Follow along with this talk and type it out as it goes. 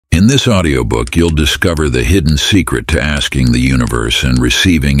In this audiobook, you'll discover the hidden secret to asking the universe and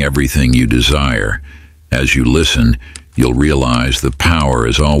receiving everything you desire. As you listen, you'll realize the power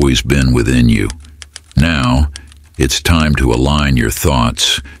has always been within you. Now, it's time to align your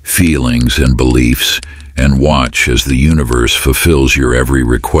thoughts, feelings, and beliefs, and watch as the universe fulfills your every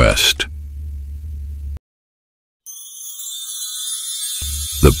request.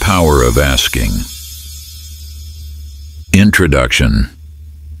 The power of asking. Introduction.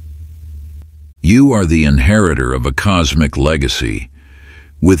 You are the inheritor of a cosmic legacy.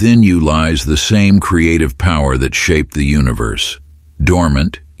 Within you lies the same creative power that shaped the universe,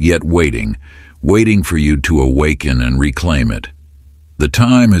 dormant, yet waiting for you to awaken and reclaim it. The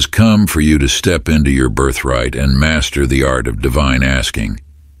time has come for you to step into your birthright and master the art of divine asking.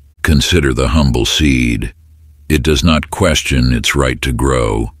 Consider the humble seed. It does not question its right to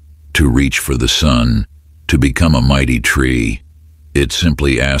grow, to reach for the sun, to become a mighty tree. It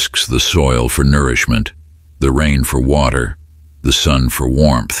simply asks the soil for nourishment, the rain for water, the sun for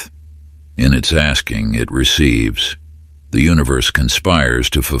warmth. In its asking, it receives. The universe conspires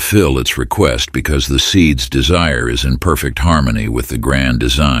to fulfill its request because the seed's desire is in perfect harmony with the grand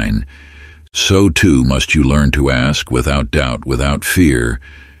design. So too must you learn to ask without doubt, without fear,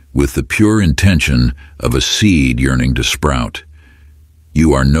 with the pure intention of a seed yearning to sprout.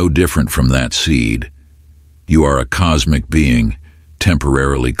 You are no different from that seed. You are a cosmic being,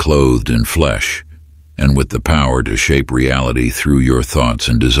 temporarily clothed in flesh, and with the power to shape reality through your thoughts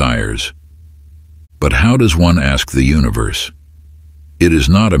and desires. But how does one ask the universe? It is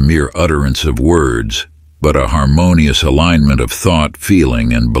not a mere utterance of words, but a harmonious alignment of thought,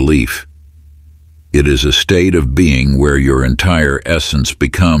 feeling, and belief. It is a state of being where your entire essence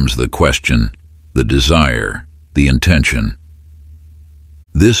becomes the question, the desire, the intention.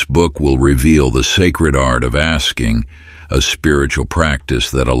 This book will reveal the sacred art of asking, a spiritual practice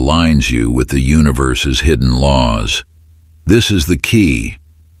that aligns you with the universe's hidden laws. This is the key,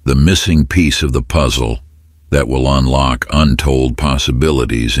 the missing piece of the puzzle that will unlock untold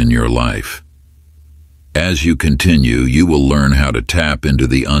possibilities in your life. As you continue, you will learn how to tap into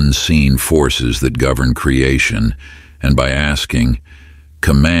the unseen forces that govern creation, and by asking,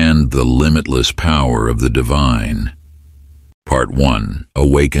 command the limitless power of the divine. Part 1.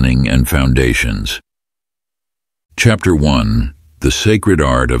 Awakening and Foundations. Chapter 1. The Sacred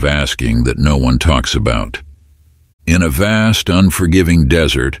Art of Asking That No One Talks About. In a vast, unforgiving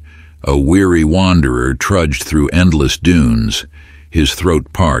desert, a weary wanderer trudged through endless dunes, his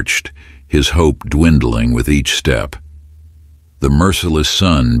throat parched, his hope dwindling with each step. The merciless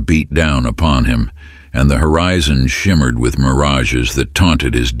sun beat down upon him, and the horizon shimmered with mirages that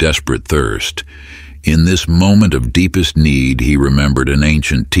taunted his desperate thirst. In this moment of deepest need, he remembered an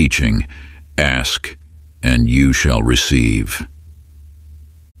ancient teaching: ask, and you shall receive.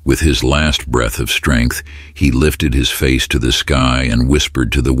 With his last breath of strength, he lifted his face to the sky and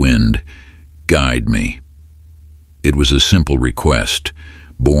whispered to the wind, "Guide me." It was a simple request,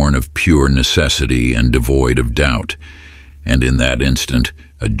 born of pure necessity and devoid of doubt, and in that instant,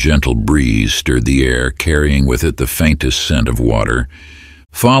 a gentle breeze stirred the air, carrying with it the faintest scent of water.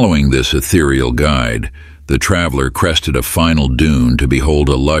 Following this ethereal guide, the traveler crested a final dune to behold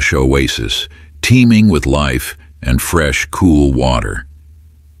a lush oasis, teeming with life and fresh, cool water.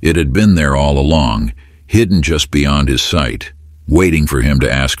 It had been there all along, hidden just beyond his sight, waiting for him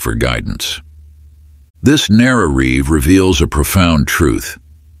to ask for guidance. This narrative reveals a profound truth.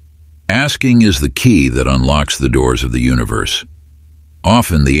 Asking is the key that unlocks the doors of the universe.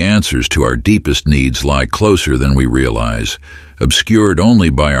 Often the answers to our deepest needs lie closer than we realize, obscured only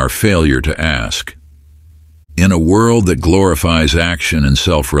by our failure to ask. In a world that glorifies action and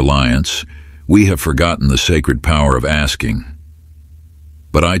self-reliance, we have forgotten the sacred power of asking.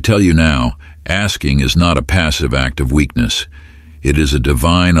 But I tell you now, asking is not a passive act of weakness. It is a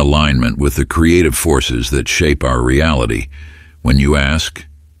divine alignment with the creative forces that shape our reality. When you ask,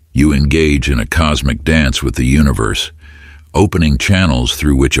 you engage in a cosmic dance with the universe, opening channels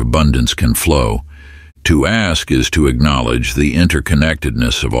through which abundance can flow. To ask is to acknowledge the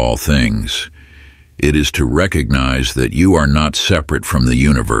interconnectedness of all things. It is to recognize that you are not separate from the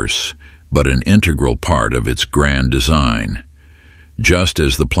universe, but an integral part of its grand design. Just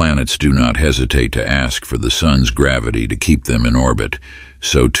as the planets do not hesitate to ask for the sun's gravity to keep them in orbit,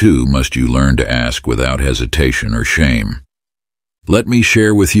 so too must you learn to ask without hesitation or shame. Let me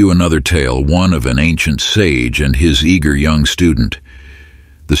share with you another tale, one of an ancient sage and his eager young student.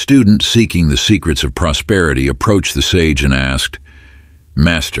 The student, seeking the secrets of prosperity, approached the sage and asked,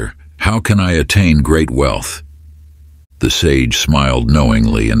 "Master, how can I attain great wealth?" The sage smiled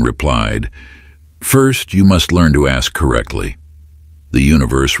knowingly and replied, "First, you must learn to ask correctly. The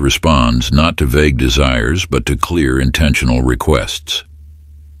universe responds not to vague desires, but to clear, intentional requests.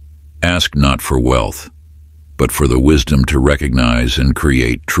 Ask not for wealth, but for the wisdom to recognize and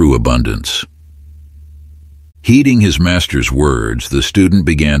create true abundance. Heeding his master's words, the student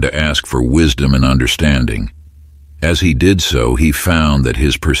began to ask for wisdom and understanding. As he did so, he found that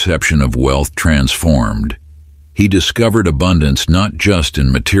his perception of wealth transformed. He discovered abundance not just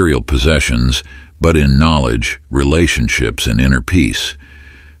in material possessions, but in knowledge, relationships, and inner peace.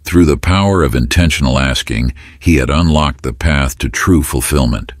 Through the power of intentional asking, he had unlocked the path to true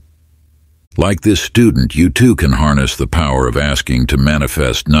fulfillment. Like this student, you too can harness the power of asking to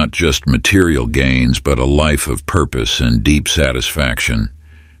manifest not just material gains, but a life of purpose and deep satisfaction.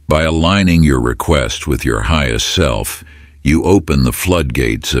 By aligning your request with your highest self, you open the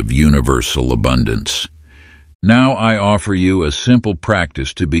floodgates of universal abundance. Now I offer you a simple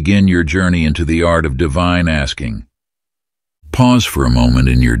practice to begin your journey into the art of divine asking. Pause for a moment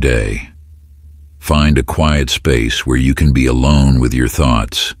in your day. Find a quiet space where you can be alone with your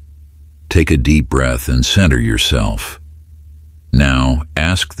thoughts. Take a deep breath and center yourself. Now,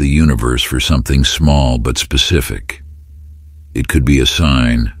 ask the universe for something small but specific. It could be a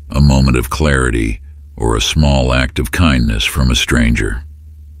sign, a moment of clarity, or a small act of kindness from a stranger.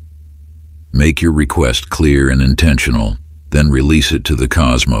 Make your request clear and intentional, then release it to the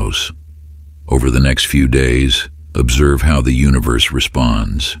cosmos. Over the next few days, observe how the universe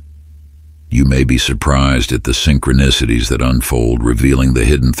responds. You may be surprised at the synchronicities that unfold, revealing the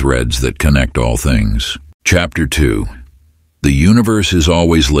hidden threads that connect all things. Chapter 2. The universe is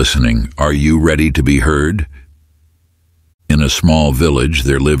always listening. Are you ready to be heard? In a small village,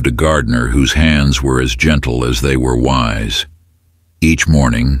 there lived a gardener whose hands were as gentle as they were wise. Each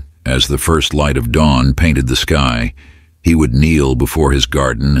morning, as the first light of dawn painted the sky, he would kneel before his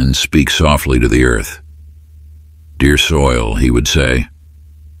garden and speak softly to the earth. "Dear soil," he would say,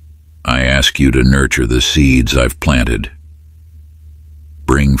 "I ask you to nurture the seeds I've planted.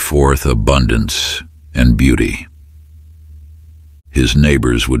 Bring forth abundance and beauty." His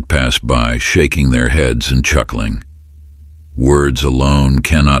neighbors would pass by, shaking their heads and chuckling. "Words alone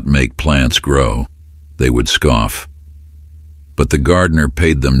cannot make plants grow," they would scoff. But the gardener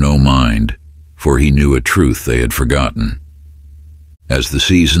paid them no mind, for he knew a truth they had forgotten. As the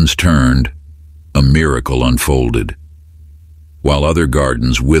seasons turned, a miracle unfolded. While other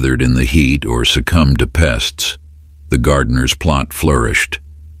gardens withered in the heat or succumbed to pests, the gardener's plot flourished.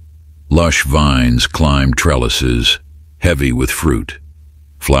 Lush vines climbed trellises, heavy with fruit.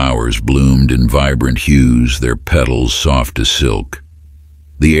 Flowers bloomed in vibrant hues, their petals soft as silk.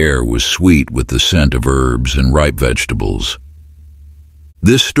 The air was sweet with the scent of herbs and ripe vegetables.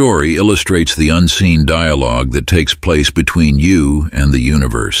 This story illustrates the unseen dialogue that takes place between you and the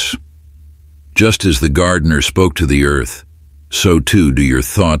universe. Just as the gardener spoke to the earth, so too do your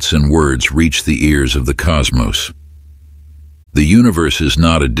thoughts and words reach the ears of the cosmos. The universe is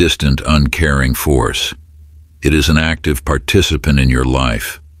not a distant, uncaring force. It is an active participant in your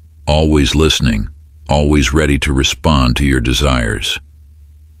life, always listening, always ready to respond to your desires.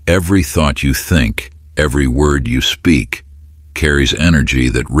 Every thought you think, every word you speak, carries energy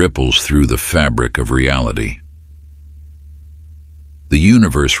that ripples through the fabric of reality. The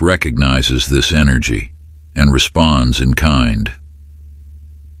universe recognizes this energy and responds in kind.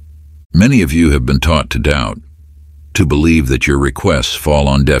 Many of you have been taught to doubt, to believe that your requests fall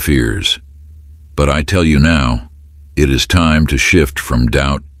on deaf ears. But I tell you now, it is time to shift from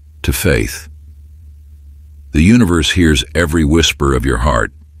doubt to faith. The universe hears every whisper of your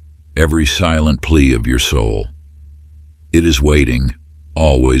heart, every silent plea of your soul. It is waiting,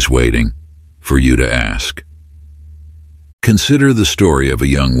 always waiting, for you to ask. Consider the story of a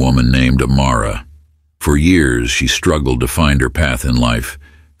young woman named Amara. For years, she struggled to find her path in life,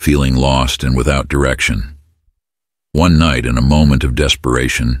 feeling lost and without direction. One night, in a moment of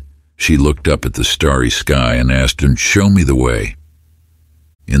desperation, she looked up at the starry sky and asked him, "Show me the way."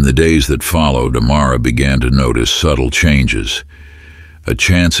 In the days that followed, Amara began to notice subtle changes. A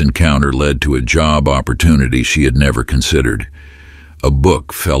chance encounter led to a job opportunity she had never considered. A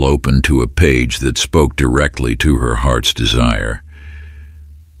book fell open to a page that spoke directly to her heart's desire.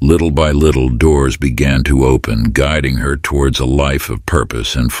 Little by little, doors began to open, guiding her towards a life of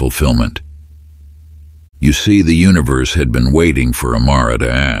purpose and fulfillment. You see, the universe had been waiting for Amara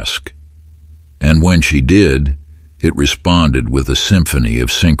to ask. And when she did, it responded with a symphony of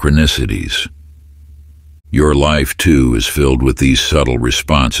synchronicities. Your life, too, is filled with these subtle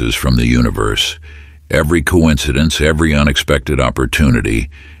responses from the universe. Every coincidence, every unexpected opportunity,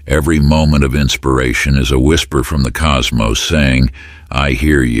 every moment of inspiration is a whisper from the cosmos saying, "I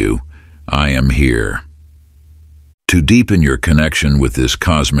hear you. I am here." To deepen your connection with this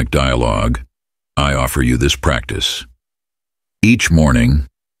cosmic dialogue, I offer you this practice. Each morning,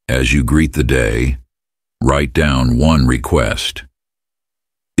 as you greet the day, write down one request.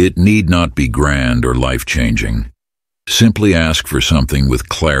 It need not be grand or life-changing. Simply ask for something with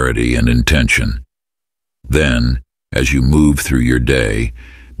clarity and intention. Then, as you move through your day,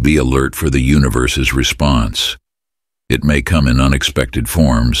 be alert for the universe's response. It may come in unexpected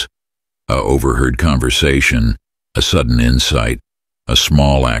forms: a overheard conversation, a sudden insight, a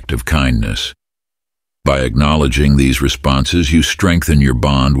small act of kindness. By acknowledging these responses, you strengthen your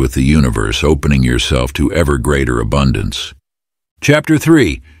bond with the universe, opening yourself to ever greater abundance. Chapter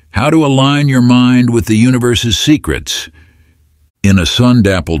 3. How to align your mind with the universe's secrets. In a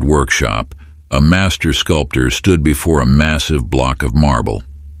sun-dappled workshop, a master sculptor stood before a massive block of marble.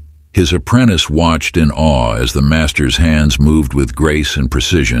 His apprentice watched in awe as the master's hands moved with grace and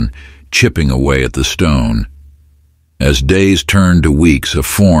precision, chipping away at the stone. As days turned to weeks, a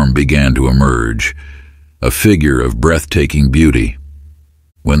form began to emerge, a figure of breathtaking beauty.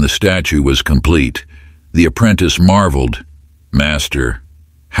 When the statue was complete, the apprentice marveled, "Master,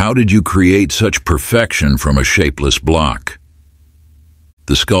 how did you create such perfection from a shapeless block?"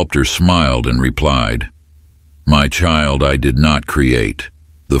 The sculptor smiled and replied, "My child, I did not create.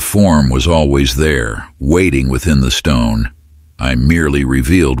 The form was always there, waiting within the stone. I merely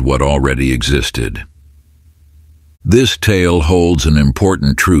revealed what already existed." This tale holds an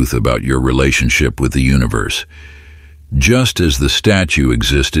important truth about your relationship with the universe. Just as the statue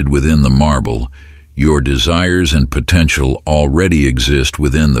existed within the marble, your desires and potential already exist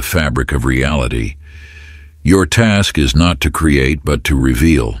within the fabric of reality. Your task is not to create, but to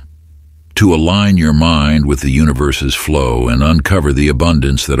reveal. To align your mind with the universe's flow and uncover the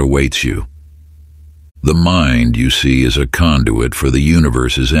abundance that awaits you. The mind, you see, is a conduit for the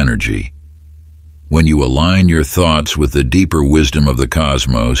universe's energy. When you align your thoughts with the deeper wisdom of the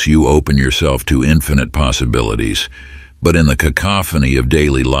cosmos, you open yourself to infinite possibilities. But in the cacophony of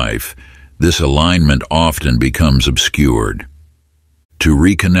daily life, this alignment often becomes obscured. To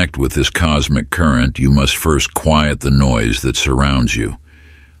reconnect with this cosmic current, you must first quiet the noise that surrounds you.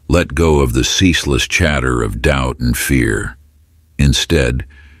 Let go of the ceaseless chatter of doubt and fear. Instead,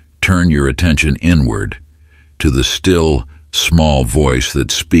 turn your attention inward, to the still, small voice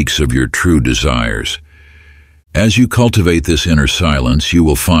that speaks of your true desires. As you cultivate this inner silence, you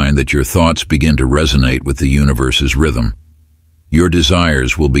will find that your thoughts begin to resonate with the universe's rhythm. Your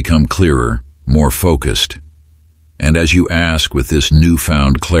desires will become clearer, more focused. And as you ask with this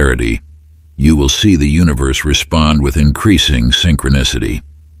newfound clarity, you will see the universe respond with increasing synchronicity.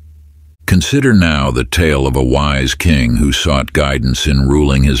 Consider now the tale of a wise king who sought guidance in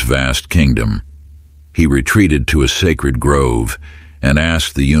ruling his vast kingdom. He retreated to a sacred grove and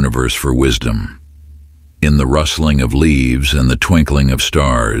asked the universe for wisdom. In the rustling of leaves and the twinkling of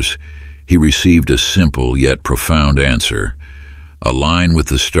stars, he received a simple yet profound answer: "Align with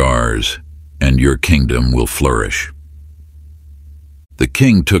the stars, and your kingdom will flourish." The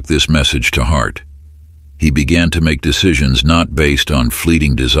king took this message to heart. He began to make decisions not based on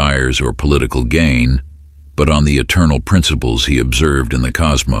fleeting desires or political gain, but on the eternal principles he observed in the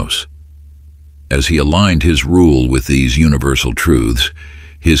cosmos. As he aligned his rule with these universal truths,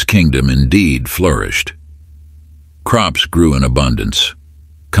 his kingdom indeed flourished. Crops grew in abundance,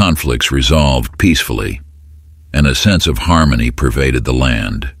 conflicts resolved peacefully, and a sense of harmony pervaded the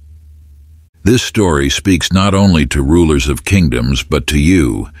land. This story speaks not only to rulers of kingdoms, but to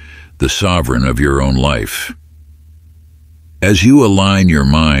you, the sovereign of your own life. As you align your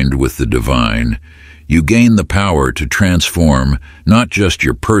mind with the divine, you gain the power to transform not just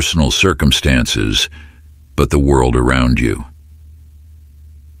your personal circumstances, but the world around you.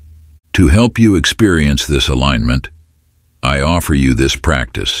 To help you experience this alignment, I offer you this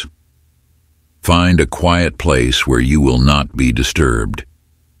practice. Find a quiet place where you will not be disturbed.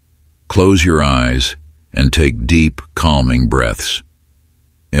 Close your eyes and take deep, calming breaths.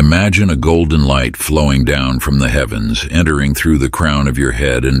 Imagine a golden light flowing down from the heavens, entering through the crown of your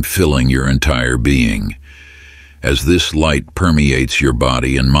head and filling your entire being. As this light permeates your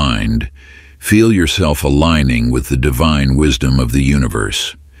body and mind, feel yourself aligning with the divine wisdom of the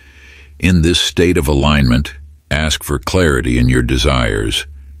universe. In this state of alignment, ask for clarity in your desires.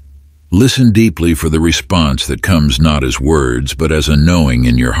 Listen deeply for the response that comes not as words, but as a knowing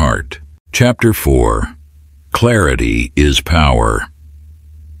in your heart. Chapter 4. Clarity is Power.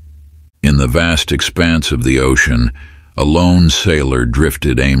 In the vast expanse of the ocean, a lone sailor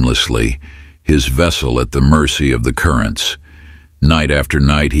drifted aimlessly, his vessel at the mercy of the currents. Night after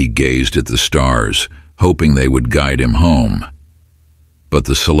night he gazed at the stars, hoping they would guide him home. But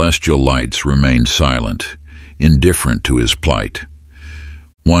the celestial lights remained silent, indifferent to his plight.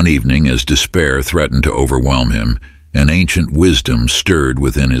 One evening, as despair threatened to overwhelm him, an ancient wisdom stirred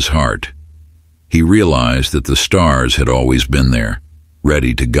within his heart. He realized that the stars had always been there,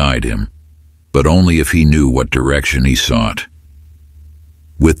 ready to guide him, but only if he knew what direction he sought.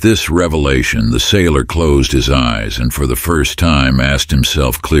 With this revelation, the sailor closed his eyes and for the first time asked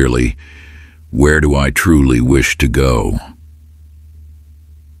himself clearly, "Where do I truly wish to go?"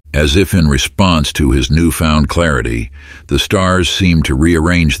 As if in response to his newfound clarity, the stars seemed to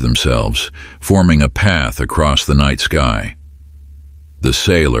rearrange themselves, forming a path across the night sky. The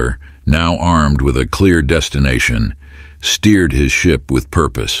sailor, now armed with a clear destination, steered his ship with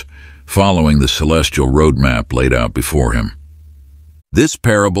purpose, following the celestial roadmap laid out before him. This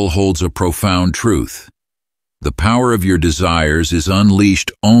parable holds a profound truth. The power of your desires is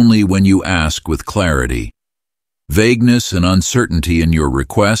unleashed only when you ask with clarity. Vagueness and uncertainty in your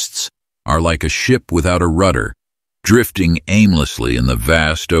requests are like a ship without a rudder, drifting aimlessly in the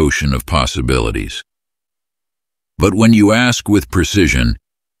vast ocean of possibilities. But when you ask with precision,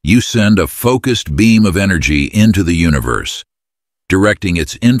 you send a focused beam of energy into the universe, directing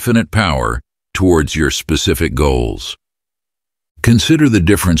its infinite power towards your specific goals. Consider the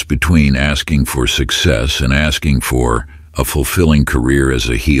difference between asking for success and asking for a fulfilling career as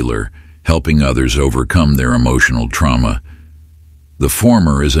a healer, helping others overcome their emotional trauma. The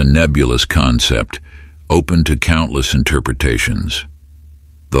former is a nebulous concept, open to countless interpretations.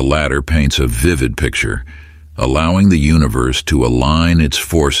 The latter paints a vivid picture, allowing the universe to align its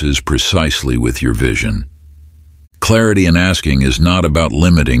forces precisely with your vision. Clarity in asking is not about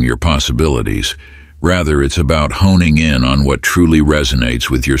limiting your possibilities. Rather, it's about honing in on what truly resonates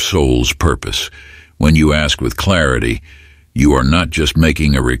with your soul's purpose. When you ask with clarity, you are not just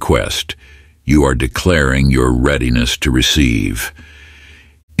making a request, you are declaring your readiness to receive.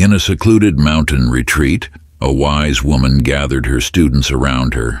 In a secluded mountain retreat, a wise woman gathered her students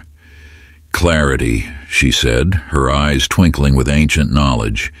around her. "Clarity," she said, her eyes twinkling with ancient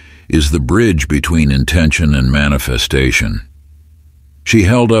knowledge, "is the bridge between intention and manifestation." She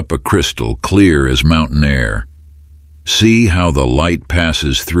held up a crystal clear as mountain air. "See how the light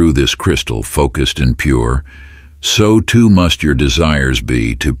passes through this crystal, focused and pure. So too must your desires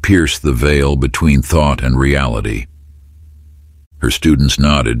be, to pierce the veil between thought and reality." Her students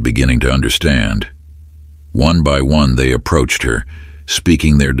nodded, beginning to understand. One by one they approached her,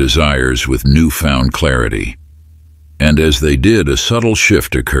 speaking their desires with newfound clarity. And as they did, a subtle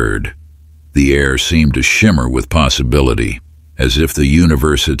shift occurred. The air seemed to shimmer with possibility, as if the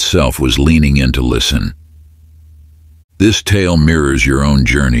universe itself was leaning in to listen. This tale mirrors your own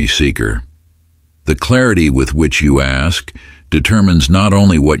journey, seeker. The clarity with which you ask determines not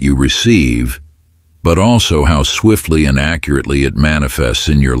only what you receive, but also how swiftly and accurately it manifests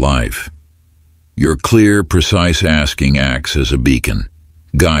in your life. Your clear, precise asking acts as a beacon,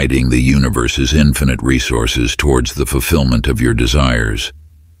 guiding the universe's infinite resources towards the fulfillment of your desires.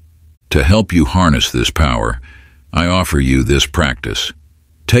 To help you harness this power, I offer you this practice.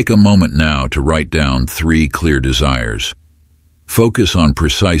 Take a moment now to write down 3 clear desires. Focus on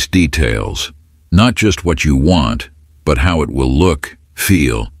precise details, not just what you want, but how it will look,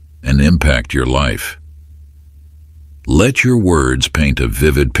 feel, and impact your life. Let your words paint a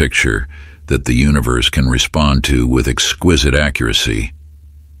vivid picture that the universe can respond to with exquisite accuracy.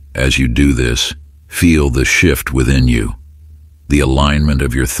 As you do this, feel the shift within you, the alignment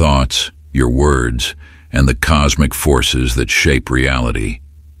of your thoughts, your words, and the cosmic forces that shape reality.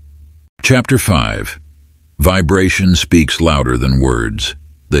 Chapter 5. Vibration speaks louder than words.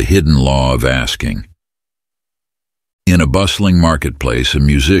 The hidden law of asking. In a bustling marketplace, a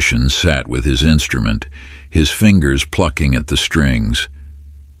musician sat with his instrument, his fingers plucking at the strings.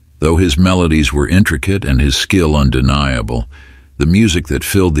 Though his melodies were intricate and his skill undeniable, the music that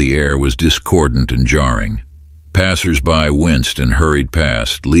filled the air was discordant and jarring. Passers-by winced and hurried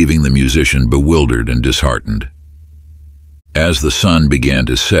past, leaving the musician bewildered and disheartened. As the sun began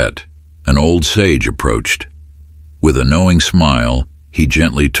to set, an old sage approached. With a knowing smile, he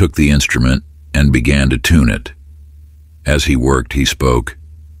gently took the instrument and began to tune it. As he worked, he spoke,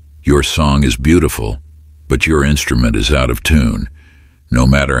 "Your song is beautiful, but your instrument is out of tune. No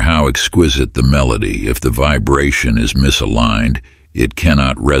matter how exquisite the melody, if the vibration is misaligned, it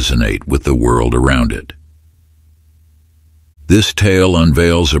cannot resonate with the world around it." This tale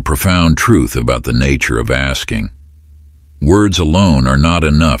unveils a profound truth about the nature of asking. Words alone are not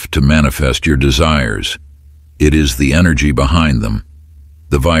enough to manifest your desires. It is the energy behind them,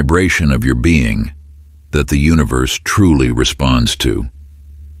 the vibration of your being, that the universe truly responds to.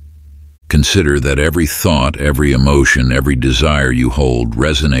 Consider that every thought, every emotion, every desire you hold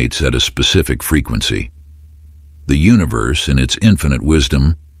resonates at a specific frequency. The universe, in its infinite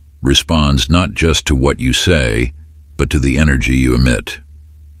wisdom, responds not just to what you say, but to the energy you emit.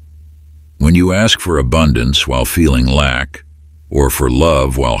 When you ask for abundance while feeling lack, or for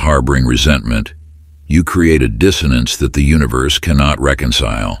love while harboring resentment, you create a dissonance that the universe cannot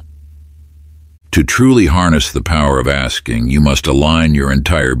reconcile. To truly harness the power of asking, you must align your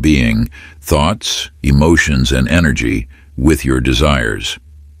entire being, thoughts, emotions, and energy with your desires.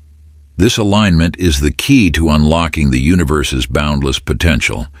 This alignment is the key to unlocking the universe's boundless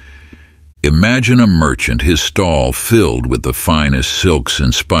potential. Imagine a merchant, his stall filled with the finest silks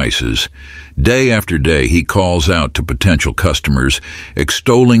and spices. Day after day, he calls out to potential customers,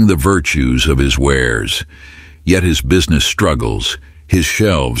 extolling the virtues of his wares. Yet his business struggles, his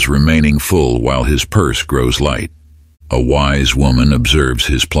shelves remaining full while his purse grows light. A wise woman observes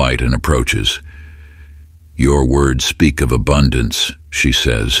his plight and approaches. "Your words speak of abundance," she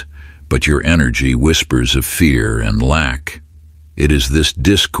says, "but your energy whispers of fear and lack. It is this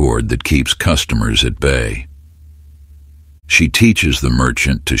discord that keeps customers at bay." She teaches the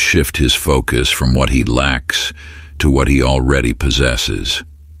merchant to shift his focus from what he lacks to what he already possesses.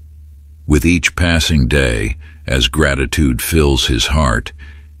 With each passing day, as gratitude fills his heart,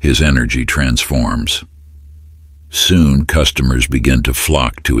 his energy transforms. Soon customers begin to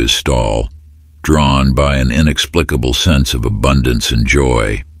flock to his stall, drawn by an inexplicable sense of abundance and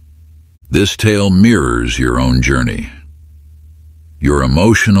joy. This tale mirrors your own journey. Your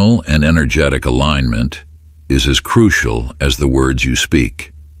emotional and energetic alignment is as crucial as the words you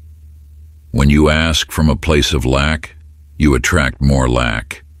speak. When you ask from a place of lack, you attract more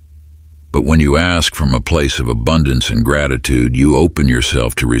lack. But when you ask from a place of abundance and gratitude, you open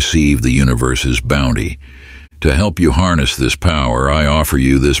yourself to receive the universe's bounty. To help you harness this power, I offer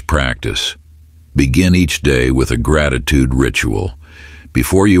you this practice. Begin each day with a gratitude ritual.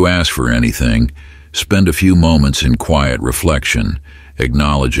 Before you ask for anything, spend a few moments in quiet reflection,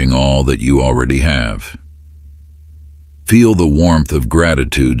 acknowledging all that you already have. Feel the warmth of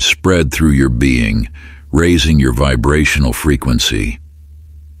gratitude spread through your being, raising your vibrational frequency.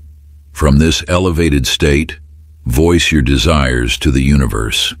 From this elevated state, voice your desires to the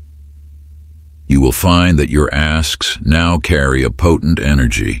universe. You will find that your asks now carry a potent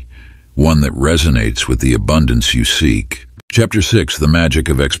energy, one that resonates with the abundance you seek. Chapter 6, The Magic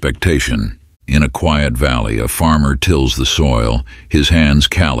of Expectation. In a quiet valley, a farmer tills the soil, his hands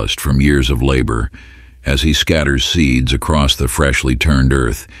calloused from years of labor. As he scatters seeds across the freshly turned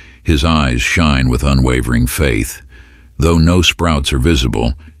earth, his eyes shine with unwavering faith. Though no sprouts are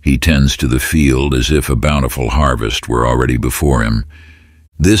visible, he tends to the field as if a bountiful harvest were already before him.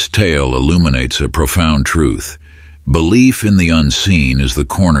 This tale illuminates a profound truth. Belief in the unseen is the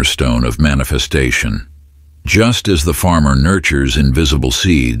cornerstone of manifestation. Just as the farmer nurtures invisible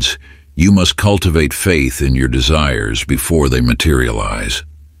seeds, you must cultivate faith in your desires before they materialize.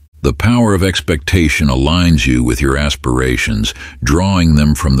 The power of expectation aligns you with your aspirations, drawing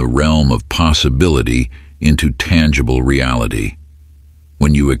them from the realm of possibility into tangible reality.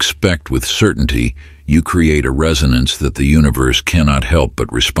 When you expect with certainty, you create a resonance that the universe cannot help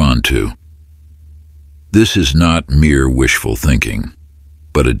but respond to. This is not mere wishful thinking,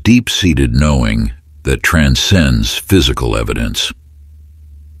 but a deep-seated knowing that transcends physical evidence.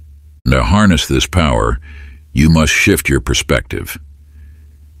 To harness this power, you must shift your perspective.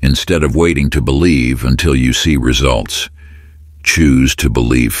 Instead of waiting to believe until you see results, choose to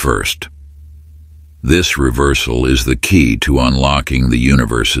believe first. This reversal is the key to unlocking the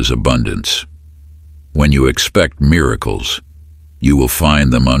universe's abundance. When you expect miracles, you will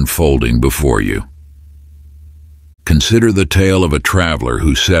find them unfolding before you. Consider the tale of a traveler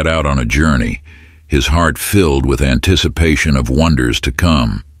who set out on a journey, his heart filled with anticipation of wonders to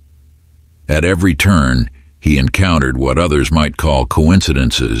come. At every turn, he encountered what others might call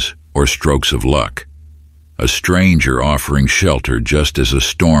coincidences or strokes of luck. A stranger offering shelter just as a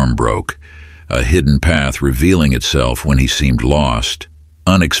storm broke, a hidden path revealing itself when he seemed lost,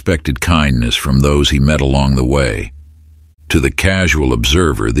 unexpected kindness from those he met along the way. To the casual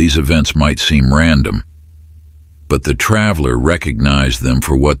observer, these events might seem random, but the traveler recognized them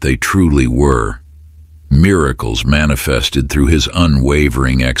for what they truly were. Miracles manifested through his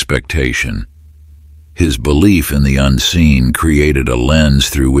unwavering expectation. His belief in the unseen created a lens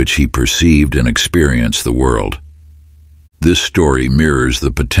through which he perceived and experienced the world. This story mirrors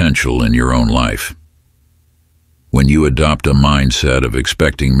the potential in your own life. When you adopt a mindset of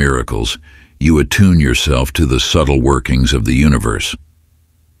expecting miracles, you attune yourself to the subtle workings of the universe.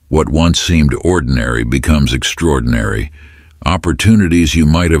 What once seemed ordinary becomes extraordinary. Opportunities you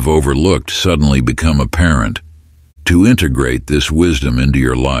might have overlooked suddenly become apparent. To integrate this wisdom into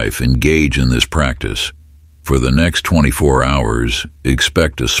your life, engage in this practice. For the next 24 hours,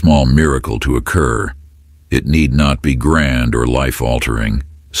 expect a small miracle to occur. It need not be grand or life-altering,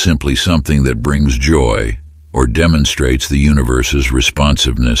 simply something that brings joy or demonstrates the universe's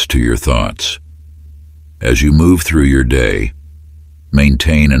responsiveness to your thoughts. As you move through your day,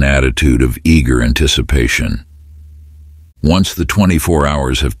 maintain an attitude of eager anticipation. Once the 24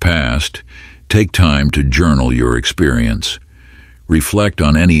 hours have passed, take time to journal your experience. Reflect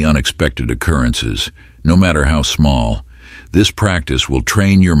on any unexpected occurrences, no matter how small. This practice will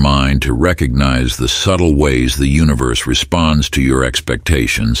train your mind to recognize the subtle ways the universe responds to your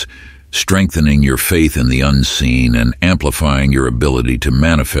expectations, strengthening your faith in the unseen and amplifying your ability to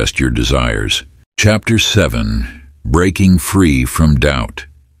manifest your desires. Chapter 7. Breaking Free from Doubt.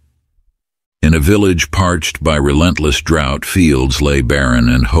 In a village parched by relentless drought, fields lay barren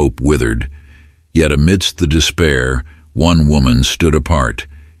and hope withered. Yet amidst the despair, one woman stood apart.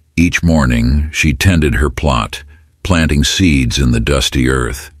 Each morning she tended her plot, planting seeds in the dusty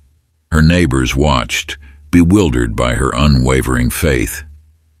earth. Her neighbors watched, bewildered by her unwavering faith.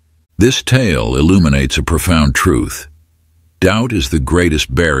 This tale illuminates a profound truth. Doubt is the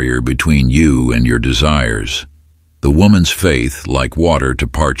greatest barrier between you and your desires. The woman's faith, like water to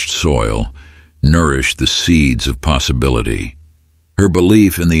parched soil, nourished the seeds of possibility. Her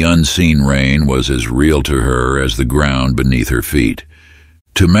belief in the unseen rain was as real to her as the ground beneath her feet.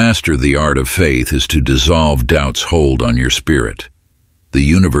 To master the art of faith is to dissolve doubt's hold on your spirit. The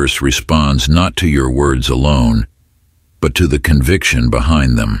universe responds not to your words alone, but to the conviction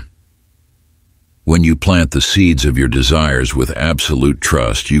behind them. When you plant the seeds of your desires with absolute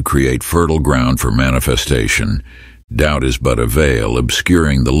trust, you create fertile ground for manifestation. Doubt is but a veil,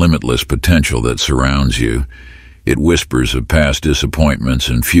 obscuring the limitless potential that surrounds you. It whispers of past disappointments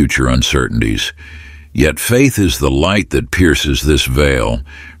and future uncertainties. Yet faith is the light that pierces this veil,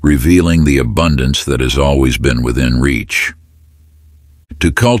 revealing the abundance that has always been within reach.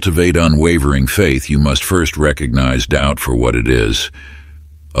 To cultivate unwavering faith, you must first recognize doubt for what it is,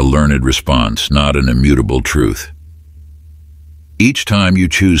 a learned response, not an immutable truth. Each time you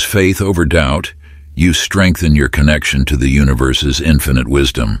choose faith over doubt, you strengthen your connection to the universe's infinite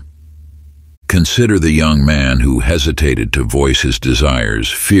wisdom. Consider the young man who hesitated to voice his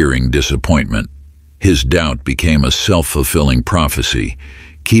desires, fearing disappointment. His doubt became a self-fulfilling prophecy,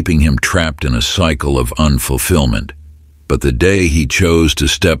 keeping him trapped in a cycle of unfulfillment. But the day he chose to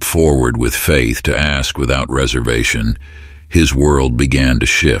step forward with faith, to ask without reservation, his world began to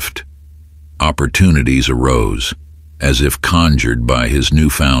shift. Opportunities arose, as if conjured by his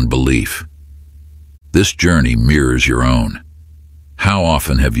newfound belief. This journey mirrors your own. How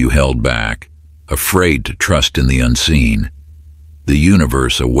often have you held back, afraid to trust in the unseen? The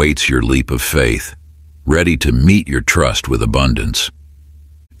universe awaits your leap of faith, ready to meet your trust with abundance.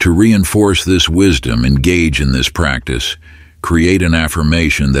 To reinforce this wisdom, engage in this practice. Create an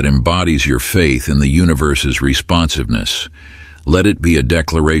affirmation that embodies your faith in the universe's responsiveness. Let it be a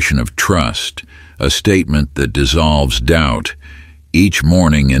declaration of trust, a statement that dissolves doubt. Each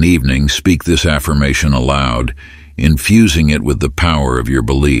morning and evening, speak this affirmation aloud, infusing it with the power of your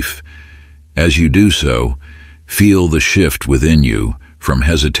belief. As you do so, feel the shift within you, from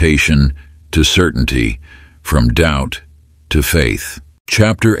hesitation to certainty, from doubt to faith.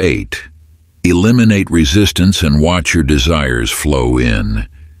 Chapter 8. Eliminate resistance and watch your desires flow in.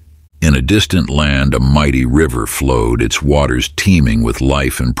 In a distant land, a mighty river flowed, its waters teeming with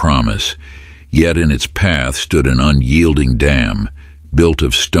life and promise. Yet in its path stood an unyielding dam, built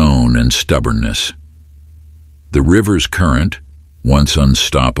of stone and stubbornness. The river's current, once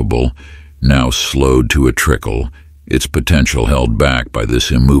unstoppable, now slowed to a trickle, its potential held back by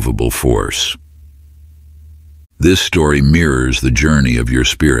this immovable force. This story mirrors the journey of your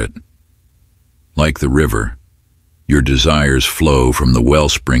spirit. Like the river, your desires flow from the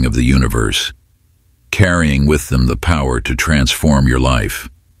wellspring of the universe, carrying with them the power to transform your life.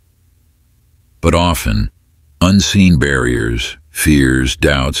 But often, unseen barriers, fears,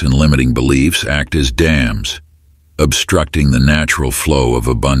 doubts, and limiting beliefs act as dams, obstructing the natural flow of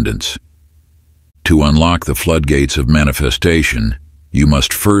abundance. To unlock the floodgates of manifestation, you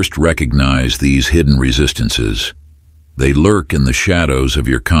must first recognize these hidden resistances. They lurk in the shadows of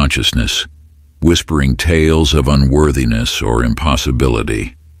your consciousness, whispering tales of unworthiness or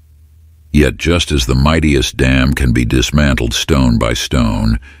impossibility. Yet just as the mightiest dam can be dismantled stone by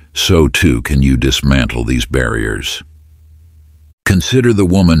stone, so too can you dismantle these barriers. Consider the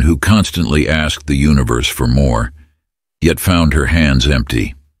woman who constantly asked the universe for more, yet found her hands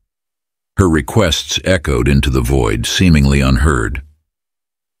empty. Her requests echoed into the void, seemingly unheard.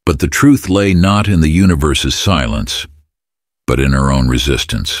 But the truth lay not in the universe's silence, but in her own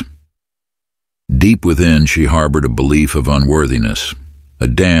resistance. Deep within, she harbored a belief of unworthiness, a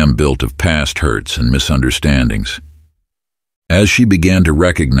dam built of past hurts and misunderstandings. As she began to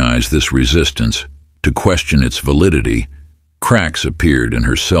recognize this resistance, to question its validity, cracks appeared in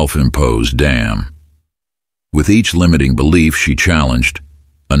her self-imposed dam. With each limiting belief she challenged,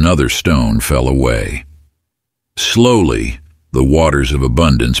 another stone fell away. Slowly, the waters of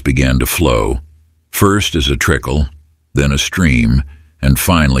abundance began to flow, first as a trickle, then a stream, and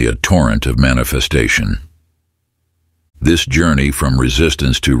finally a torrent of manifestation. This journey from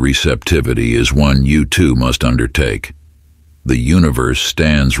resistance to receptivity is one you too must undertake. The universe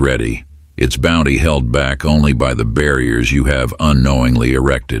stands ready, its bounty held back only by the barriers you have unknowingly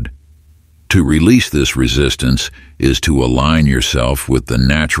erected. To release this resistance is to align yourself with the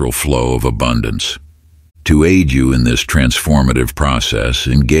natural flow of abundance. To aid you in this transformative process,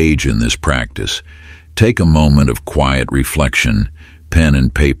 engage in this practice. Take a moment of quiet reflection, pen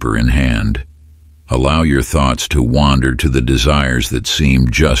and paper in hand. Allow your thoughts to wander to the desires that seem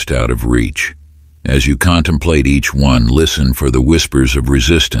just out of reach. As you contemplate each one, listen for the whispers of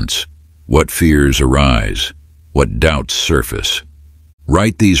resistance. What fears arise? What doubts surface?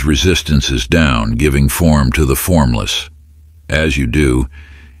 Write these resistances down, giving form to the formless. As you do,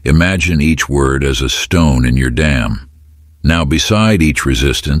 imagine each word as a stone in your dam. Now, beside each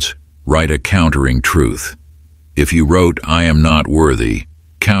resistance, write a countering truth. If you wrote, "I am not worthy,"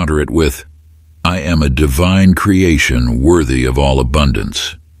 counter it with, "I am a divine creation worthy of all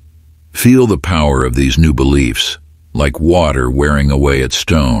abundance." Feel the power of these new beliefs, like water wearing away at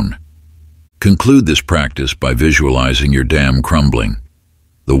stone. Conclude this practice by visualizing your dam crumbling,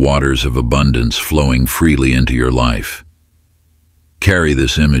 the waters of abundance flowing freely into your life. Carry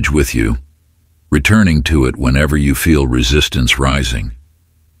this image with you, returning to it whenever you feel resistance rising.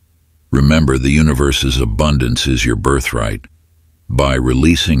 Remember, the universe's abundance is your birthright. By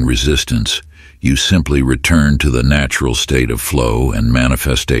releasing resistance, you simply return to the natural state of flow and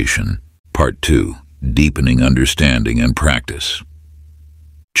manifestation. Part 2. Deepening Understanding and Practice.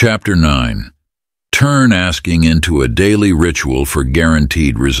 Chapter 9. Turn asking into a daily ritual for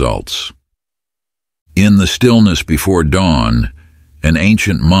guaranteed results. In the stillness before dawn, an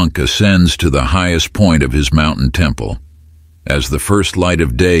ancient monk ascends to the highest point of his mountain temple. As the first light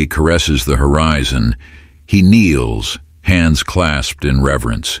of day caresses the horizon, he kneels, hands clasped in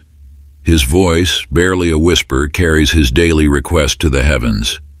reverence. His voice, barely a whisper, carries his daily request to the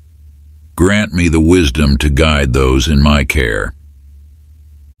heavens. Grant me the wisdom to guide those in my care.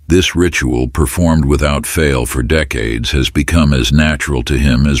 This ritual, performed without fail for decades, has become as natural to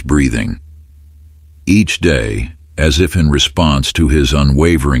him as breathing. Each day, as if in response to his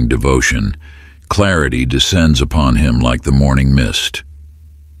unwavering devotion, clarity descends upon him like the morning mist.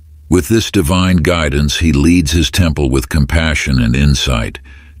 With this divine guidance, he leads his temple with compassion and insight,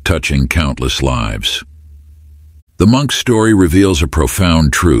 touching countless lives. The monk's story reveals a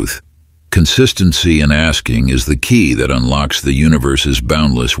profound truth. Consistency in asking is the key that unlocks the universe's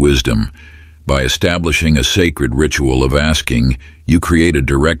boundless wisdom. By establishing a sacred ritual of asking, you create a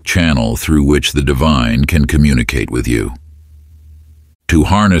direct channel through which the divine can communicate with you. To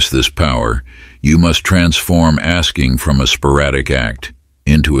harness this power, you must transform asking from a sporadic act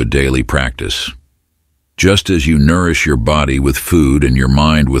into a daily practice. Just as you nourish your body with food and your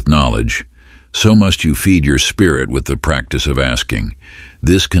mind with knowledge, so must you feed your spirit with the practice of asking.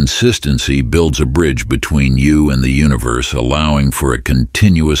 This consistency builds a bridge between you and the universe, allowing for a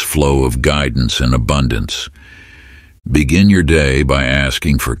continuous flow of guidance and abundance. Begin your day by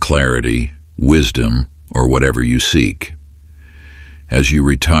asking for clarity, wisdom, or whatever you seek. As you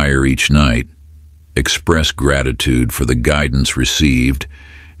retire each night, express gratitude for the guidance received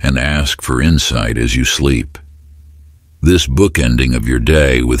and ask for insight as you sleep. This bookending of your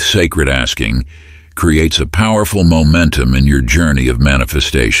day with sacred asking creates a powerful momentum in your journey of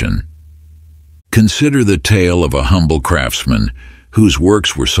manifestation. Consider the tale of a humble craftsman whose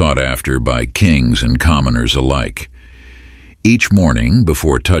works were sought after by kings and commoners alike. Each morning,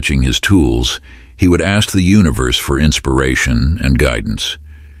 before touching his tools, he would ask the universe for inspiration and guidance.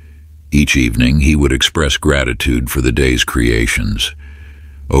 Each evening, he would express gratitude for the day's creations.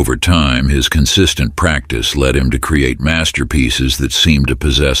 Over time, his consistent practice led him to create masterpieces that seemed to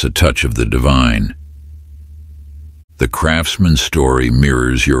possess a touch of the divine. The craftsman's story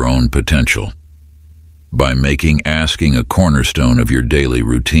mirrors your own potential. By making asking a cornerstone of your daily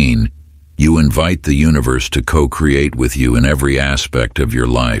routine, you invite the universe to co-create with you in every aspect of your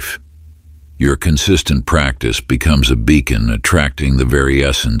life. Your consistent practice becomes a beacon, attracting the very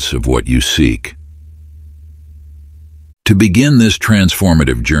essence of what you seek. To begin this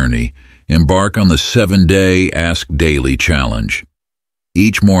transformative journey, embark on the 7-day Ask Daily Challenge.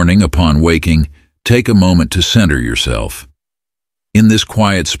 Each morning upon waking, Take a moment to center yourself. In this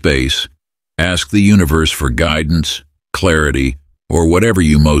quiet space, ask the universe for guidance, clarity, or whatever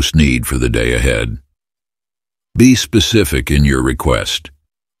you most need for the day ahead. Be specific in your request,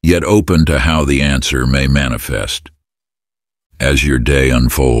 yet open to how the answer may manifest. As your day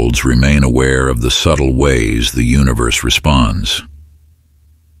unfolds, remain aware of the subtle ways the universe responds.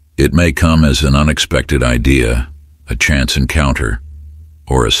 It may come as an unexpected idea, a chance encounter,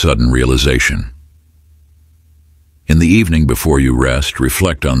 or a sudden realization. In the evening before you rest,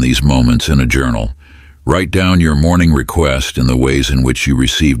 reflect on these moments in a journal. Write down your morning request and the ways in which you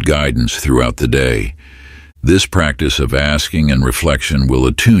received guidance throughout the day. This practice of asking and reflection will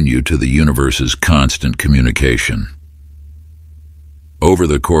attune you to the universe's constant communication. Over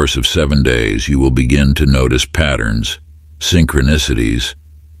the course of 7 days, you will begin to notice patterns, synchronicities,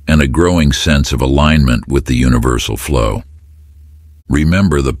 and a growing sense of alignment with the universal flow.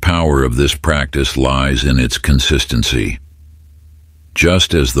 Remember, the power of this practice lies in its consistency.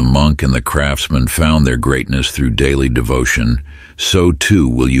 Just as the monk and the craftsman found their greatness through daily devotion, so too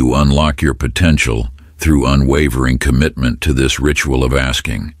will you unlock your potential through unwavering commitment to this ritual of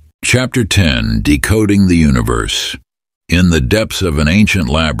asking. Chapter 10: Decoding the Universe. In the depths of an ancient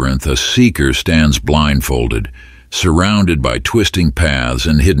labyrinth, a seeker stands blindfolded, surrounded by twisting paths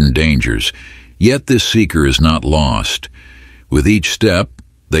and hidden dangers. Yet this seeker is not lost. With each step,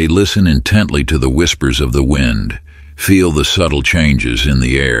 they listen intently to the whispers of the wind, feel the subtle changes in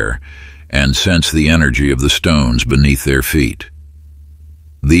the air, and sense the energy of the stones beneath their feet.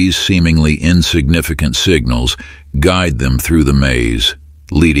 These seemingly insignificant signals guide them through the maze,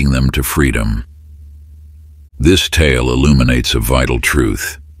 leading them to freedom. This tale illuminates a vital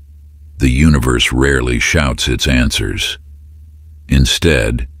truth. The universe rarely shouts its answers.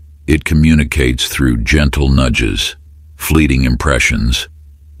 Instead, it communicates through gentle nudges, fleeting impressions,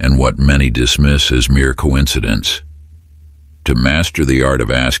 and what many dismiss as mere coincidence. To master the art of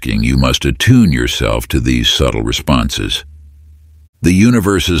asking, you must attune yourself to these subtle responses. The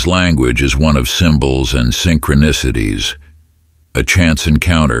universe's language is one of symbols and synchronicities. A chance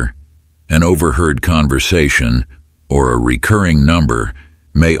encounter, an overheard conversation, or a recurring number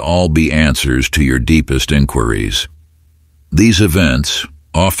may all be answers to your deepest inquiries. These events,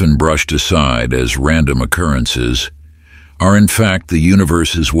 often brushed aside as random occurrences, are in fact the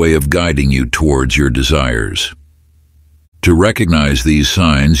universe's way of guiding you towards your desires. To recognize these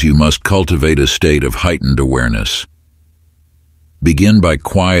signs, you must cultivate a state of heightened awareness. Begin by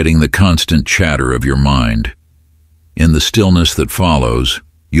quieting the constant chatter of your mind. In the stillness that follows,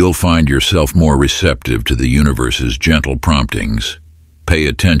 you'll find yourself more receptive to the universe's gentle promptings. Pay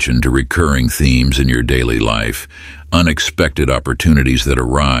attention to recurring themes in your daily life, unexpected opportunities that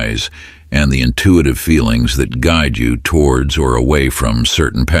arise, and the intuitive feelings that guide you towards or away from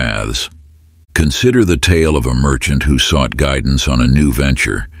certain paths. Consider the tale of a merchant who sought guidance on a new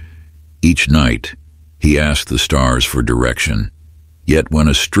venture. Each night, he asked the stars for direction. Yet when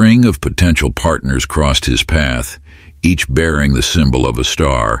a string of potential partners crossed his path, each bearing the symbol of a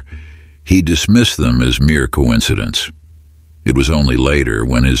star, he dismissed them as mere coincidence. It was only later,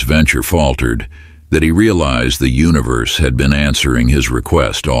 when his venture faltered, that he realized the universe had been answering his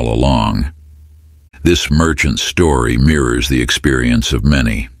request all along. This merchant's story mirrors the experience of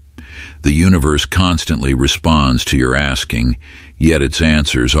many. The universe constantly responds to your asking, yet its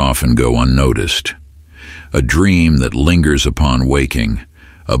answers often go unnoticed. A dream that lingers upon waking,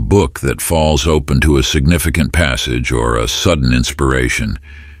 a book that falls open to a significant passage, or a sudden inspiration,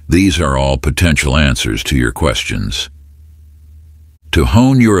 these are all potential answers to your questions. To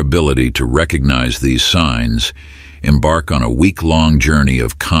hone your ability to recognize these signs, embark on a week-long journey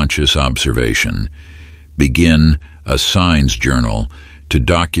of conscious observation. Begin a signs journal to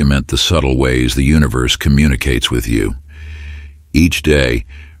document the subtle ways the universe communicates with you. Each day,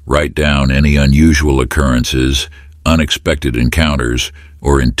 write down any unusual occurrences, unexpected encounters,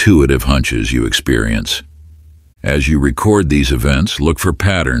 or intuitive hunches you experience. As you record these events, look for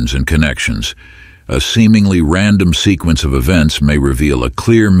patterns and connections. A seemingly random sequence of events may reveal a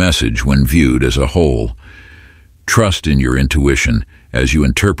clear message when viewed as a whole. Trust in your intuition as you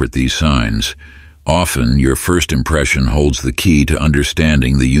interpret these signs. Often, your first impression holds the key to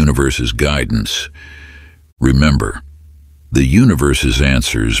understanding the universe's guidance. Remember, the universe's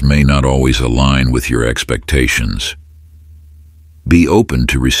answers may not always align with your expectations. Be open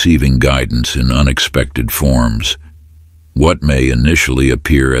to receiving guidance in unexpected forms. What may initially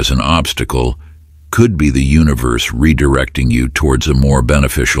appear as an obstacle could be the universe redirecting you towards a more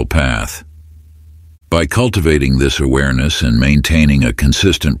beneficial path. By cultivating this awareness and maintaining a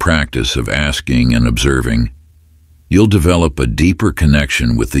consistent practice of asking and observing, you'll develop a deeper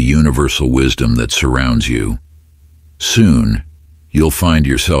connection with the universal wisdom that surrounds you. Soon, you'll find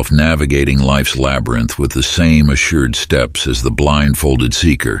yourself navigating life's labyrinth with the same assured steps as the blindfolded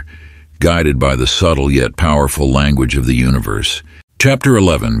seeker, guided by the subtle yet powerful language of the universe. Chapter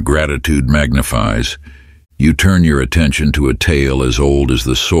 11, Gratitude Magnifies. You turn your attention to a tale as old as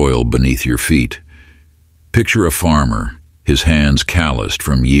the soil beneath your feet. Picture a farmer, his hands calloused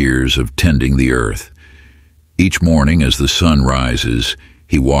from years of tending the earth. Each morning as the sun rises,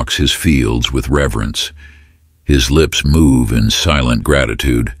 he walks his fields with reverence. His lips move in silent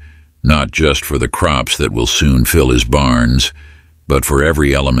gratitude, not just for the crops that will soon fill his barns, but for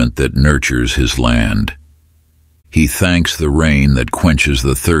every element that nurtures his land. He thanks the rain that quenches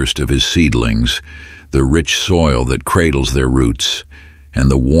the thirst of his seedlings, the rich soil that cradles their roots,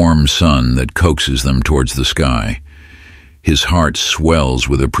 and the warm sun that coaxes them towards the sky. His heart swells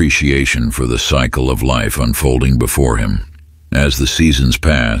with appreciation for the cycle of life unfolding before him. As the seasons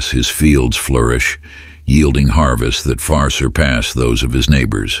pass, his fields flourish, yielding harvests that far surpass those of his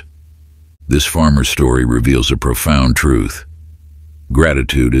neighbors. This farmer's story reveals a profound truth.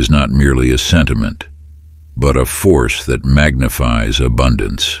 Gratitude is not merely a sentiment, but a force that magnifies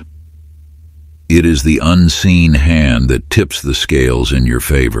abundance. It is the unseen hand that tips the scales in your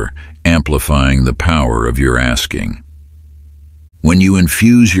favor, amplifying the power of your asking. When you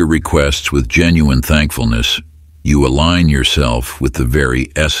infuse your requests with genuine thankfulness, you align yourself with the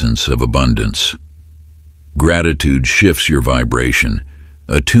very essence of abundance. Gratitude shifts your vibration,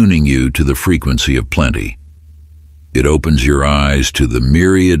 attuning you to the frequency of plenty. It opens your eyes to the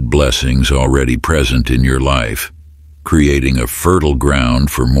myriad blessings already present in your life, creating a fertile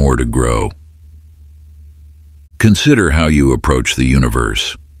ground for more to grow. Consider how you approach the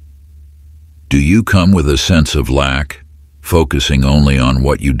universe. Do you come with a sense of lack, focusing only on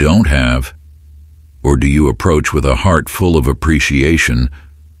what you don't have? Or do you approach with a heart full of appreciation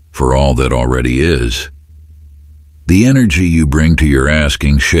for all that already is? The energy you bring to your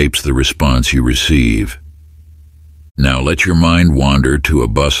asking shapes the response you receive. Now let your mind wander to a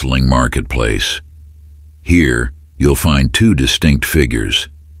bustling marketplace. Here, you'll find two distinct figures.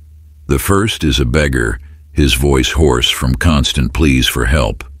 The first is a beggar, his voice hoarse from constant pleas for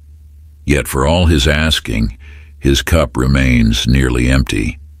help. Yet for all his asking, his cup remains nearly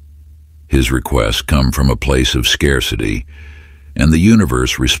empty. His requests come from a place of scarcity, and the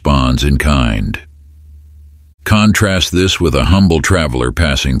universe responds in kind. Contrast this with a humble traveler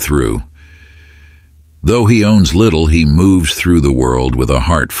passing through. Though he owns little, he moves through the world with a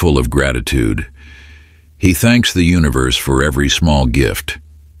heart full of gratitude. He thanks the universe for every small gift,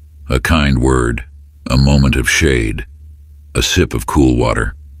 a kind word, a moment of shade, a sip of cool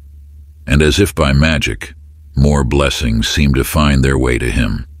water. And as if by magic, more blessings seem to find their way to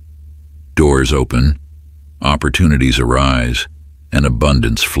him. Doors open, opportunities arise, and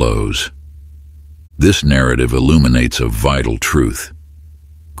abundance flows. This narrative illuminates a vital truth.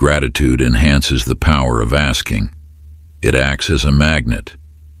 Gratitude enhances the power of asking. It acts as a magnet,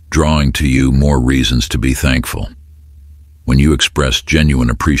 drawing to you more reasons to be thankful. When you express genuine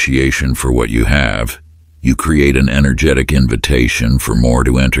appreciation for what you have, you create an energetic invitation for more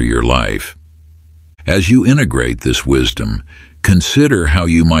to enter your life. As you integrate this wisdom, consider how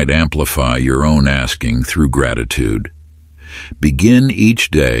you might amplify your own asking through gratitude. Begin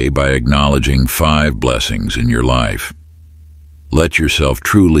each day by acknowledging 5 blessings in your life. Let yourself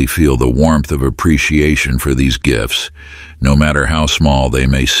truly feel the warmth of appreciation for these gifts, no matter how small they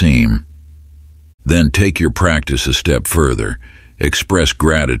may seem. Then take your practice a step further. Express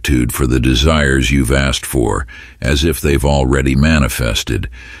gratitude for the desires you've asked for, as if they've already manifested.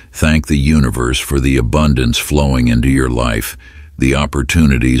 Thank the universe for the abundance flowing into your life, the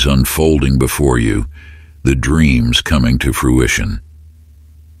opportunities unfolding before you, the dreams coming to fruition.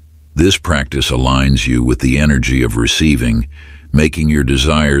 This practice aligns you with the energy of receiving, making your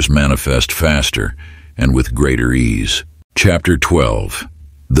desires manifest faster and with greater ease. Chapter 12.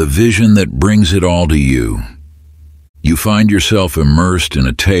 The Vision That Brings It All to You. You find yourself immersed in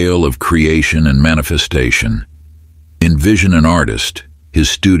a tale of creation and manifestation. Envision an artist, his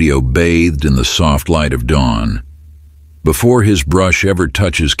studio bathed in the soft light of dawn. Before his brush ever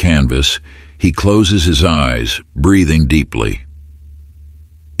touches canvas, he closes his eyes, breathing deeply.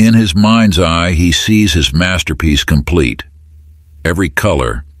 In his mind's eye, he sees his masterpiece complete. Every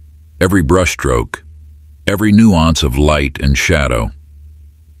color, every brushstroke, every nuance of light and shadow.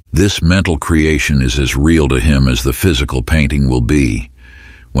 This mental creation is as real to him as the physical painting will be.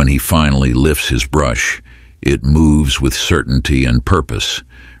 When he finally lifts his brush, it moves with certainty and purpose,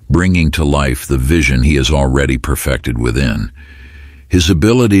 bringing to life the vision he has already perfected within. His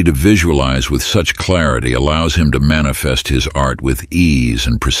ability to visualize with such clarity allows him to manifest his art with ease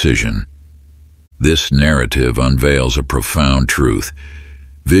and precision. This narrative unveils a profound truth.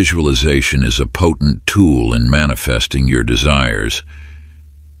 Visualization is a potent tool in manifesting your desires.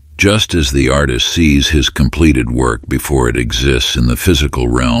 Just as the artist sees his completed work before it exists in the physical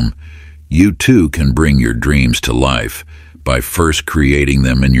realm, you too can bring your dreams to life by first creating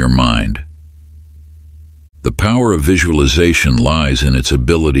them in your mind. The power of visualization lies in its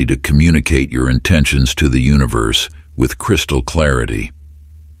ability to communicate your intentions to the universe with crystal clarity.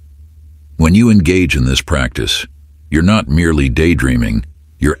 When you engage in this practice, you're not merely daydreaming,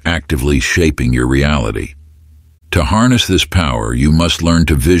 you're actively shaping your reality. To harness this power, you must learn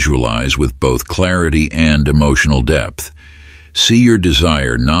to visualize with both clarity and emotional depth. See your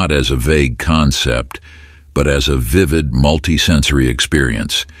desire not as a vague concept, but as a vivid, multisensory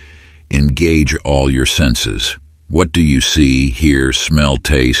experience. Engage all your senses. What do you see, hear, smell,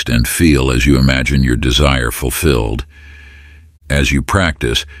 taste, and feel as you imagine your desire fulfilled? As you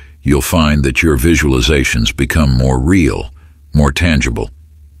practice, you'll find that your visualizations become more real, more tangible.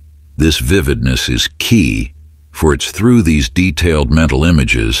 This vividness is key, for it's through these detailed mental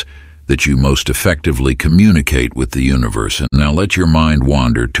images that you most effectively communicate with the universe. And now let your mind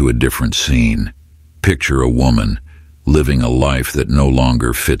wander to a different scene. Picture a woman living a life that no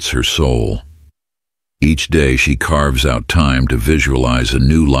longer fits her soul. Each day she carves out time to visualize a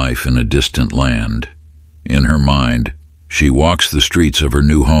new life in a distant land. In her mind, she walks the streets of her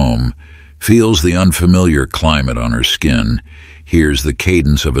new home, feels the unfamiliar climate on her skin, hears the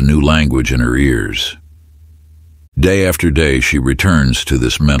cadence of a new language in her ears. Day after day she returns to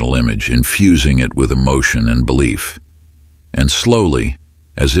this mental image, infusing it with emotion and belief. And slowly,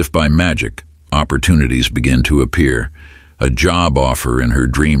 as if by magic, opportunities begin to appear. A job offer in her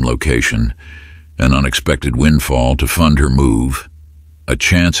dream location, an unexpected windfall to fund her move, a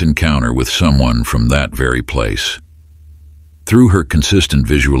chance encounter with someone from that very place. Through her consistent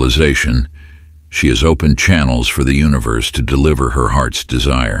visualization, she has opened channels for the universe to deliver her heart's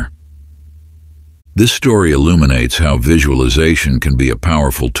desire. This story illuminates how visualization can be a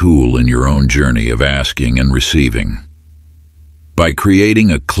powerful tool in your own journey of asking and receiving. By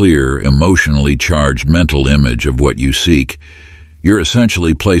creating a clear, emotionally charged mental image of what you seek, you're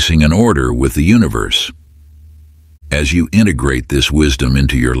essentially placing an order with the universe. As you integrate this wisdom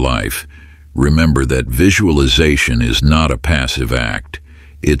into your life, remember that visualization is not a passive act.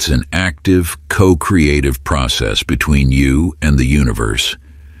 It's an active, co-creative process between you and the universe.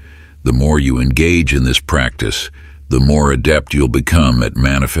 The more you engage in this practice, the more adept you'll become at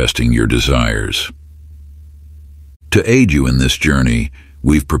manifesting your desires. To aid you in this journey,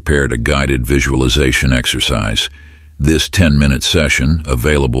 we've prepared a guided visualization exercise. This 10-minute session,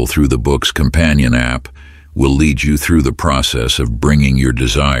 available through the book's companion app, will lead you through the process of bringing your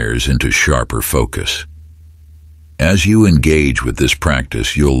desires into sharper focus. As you engage with this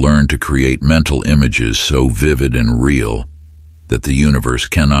practice, you'll learn to create mental images so vivid and real that the universe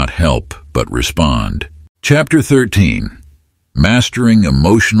cannot help but respond. Chapter 13. Mastering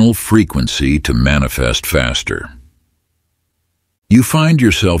Emotional Frequency to Manifest Faster. You find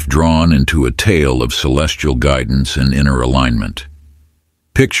yourself drawn into a tale of celestial guidance and inner alignment.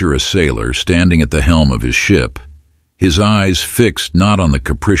 Picture a sailor standing at the helm of his ship, his eyes fixed not on the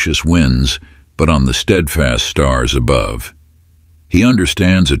capricious winds, but on the steadfast stars above. He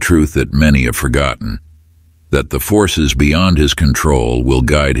understands a truth that many have forgotten, that the forces beyond his control will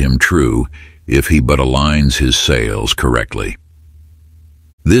guide him true if he but aligns his sails correctly.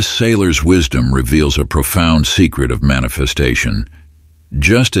 This sailor's wisdom reveals a profound secret of manifestation.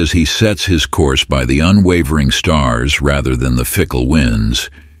 Just as he sets his course by the unwavering stars rather than the fickle winds,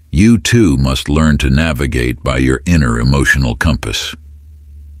 you too must learn to navigate by your inner emotional compass.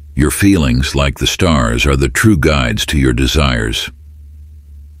 Your feelings, like the stars, are the true guides to your desires.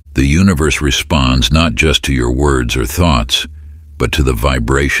 The universe responds not just to your words or thoughts, but to the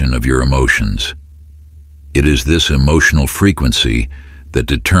vibration of your emotions. It is this emotional frequency that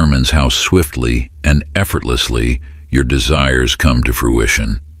determines how swiftly and effortlessly your desires come to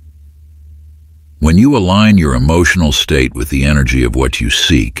fruition. When you align your emotional state with the energy of what you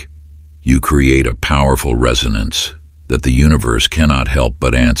seek, you create a powerful resonance that the universe cannot help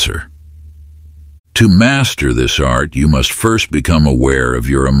but answer. To master this art, you must first become aware of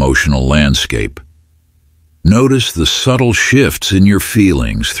your emotional landscape. Notice the subtle shifts in your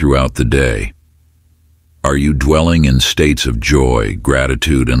feelings throughout the day. Are you dwelling in states of joy,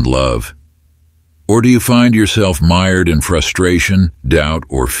 gratitude, and love? Or do you find yourself mired in frustration, doubt,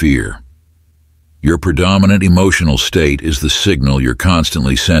 or fear? Your predominant emotional state is the signal you're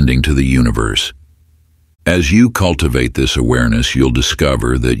constantly sending to the universe. As you cultivate this awareness, you'll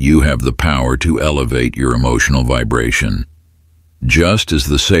discover that you have the power to elevate your emotional vibration. Just as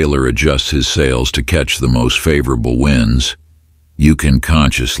the sailor adjusts his sails to catch the most favorable winds, you can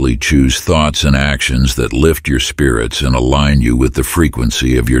consciously choose thoughts and actions that lift your spirits and align you with the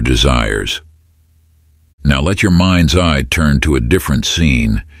frequency of your desires. Now let your mind's eye turn to a different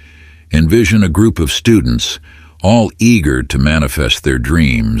scene. Envision a group of students, all eager to manifest their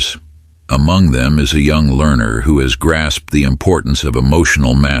dreams. Among them is a young learner who has grasped the importance of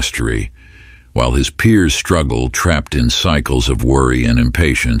emotional mastery. While his peers struggle, trapped in cycles of worry and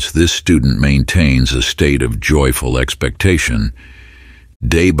impatience, this student maintains a state of joyful expectation.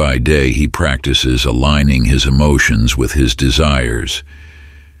 Day by day, he practices aligning his emotions with his desires.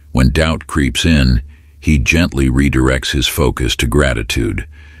 When doubt creeps in, he gently redirects his focus to gratitude.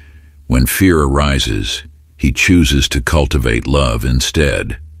 When fear arises, he chooses to cultivate love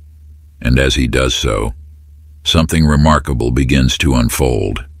instead. And as he does so, something remarkable begins to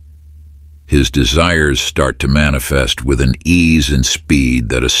unfold. His desires start to manifest with an ease and speed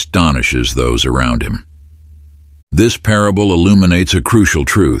that astonishes those around him. This parable illuminates a crucial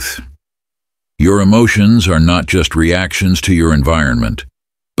truth. Your emotions are not just reactions to your environment,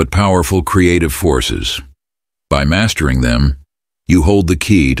 but powerful creative forces. By mastering them, you hold the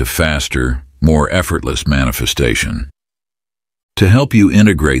key to faster, more effortless manifestation. To help you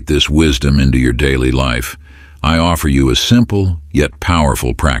integrate this wisdom into your daily life, I offer you a simple yet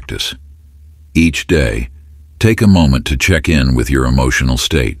powerful practice. Each day, take a moment to check in with your emotional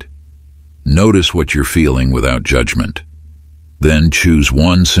state. Notice what you're feeling without judgment. Then choose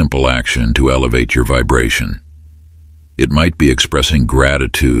one simple action to elevate your vibration. It might be expressing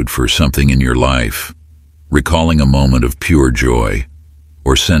gratitude for something in your life, recalling a moment of pure joy,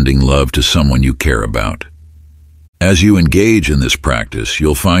 or sending love to someone you care about. As you engage in this practice,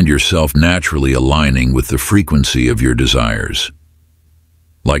 you'll find yourself naturally aligning with the frequency of your desires.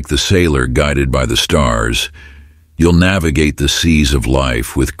 Like the sailor guided by the stars, you'll navigate the seas of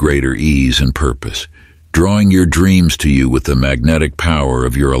life with greater ease and purpose, drawing your dreams to you with the magnetic power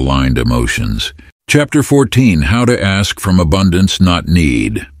of your aligned emotions. Chapter 14, How to Ask from Abundance, Not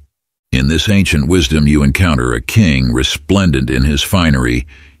Need. In this ancient wisdom, you encounter a king resplendent in his finery,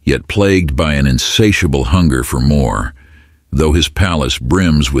 yet plagued by an insatiable hunger for more. Though his palace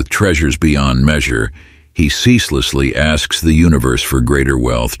brims with treasures beyond measure, he ceaselessly asks the universe for greater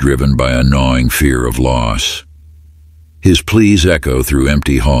wealth, driven by a gnawing fear of loss. His pleas echo through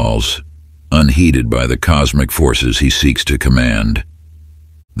empty halls, unheeded by the cosmic forces he seeks to command.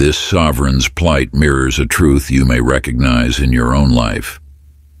 This sovereign's plight mirrors a truth you may recognize in your own life.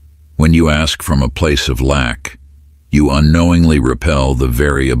 When you ask from a place of lack, you unknowingly repel the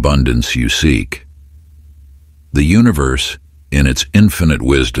very abundance you seek. The universe, in its infinite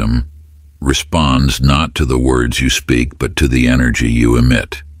wisdom, responds not to the words you speak, but to the energy you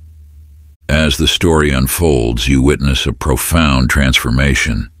emit. As the story unfolds, you witness a profound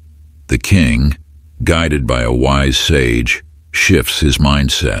transformation. The king, guided by a wise sage, shifts his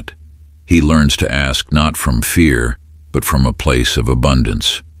mindset. He learns to ask not from fear, but from a place of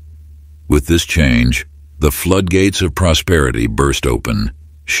abundance. With this change, the floodgates of prosperity burst open,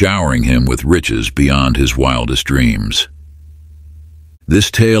 showering him with riches beyond his wildest dreams. This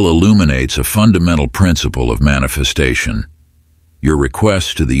tale illuminates a fundamental principle of manifestation. Your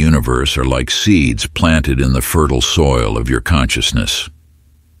requests to the universe are like seeds planted in the fertile soil of your consciousness.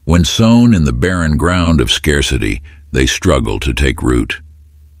 When sown in the barren ground of scarcity, they struggle to take root.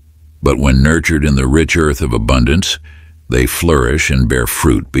 But when nurtured in the rich earth of abundance, they flourish and bear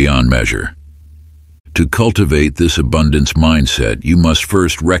fruit beyond measure. To cultivate this abundance mindset, you must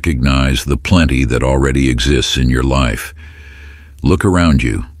first recognize the plenty that already exists in your life. Look around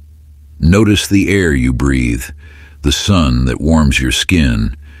you. Notice the air you breathe, the sun that warms your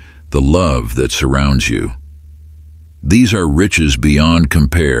skin, the love that surrounds you. These are riches beyond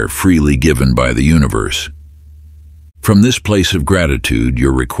compare, freely given by the universe. From this place of gratitude,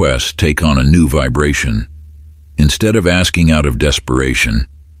 your requests take on a new vibration. Instead of asking out of desperation,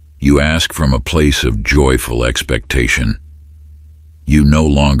 you ask from a place of joyful expectation. You no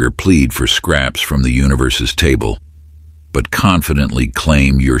longer plead for scraps from the universe's table, but confidently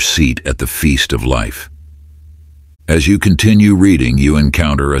claim your seat at the feast of life. As you continue reading, you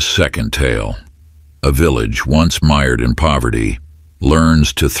encounter a second tale. A village once mired in poverty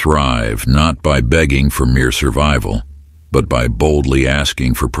learns to thrive not by begging for mere survival, but by boldly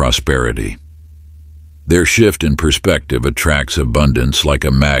asking for prosperity. Their shift in perspective attracts abundance like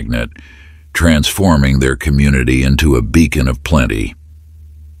a magnet, transforming their community into a beacon of plenty.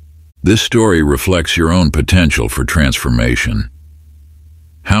 This story reflects your own potential for transformation.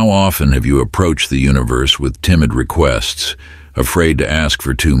 How How often have you approached the universe with timid requests, afraid to ask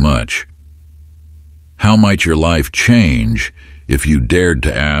for too much? How might your life change if you dared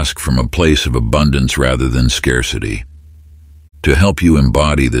to ask from a place of abundance rather than scarcity? To help you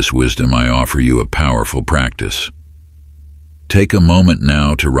embody this wisdom, I offer you a powerful practice. Take a moment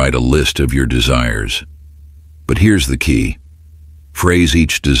now to write a list of your desires. But here's the key. Phrase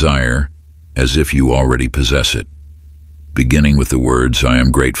each desire as if you already possess it, beginning with the words, "I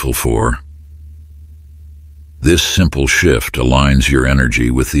am grateful for." This simple shift aligns your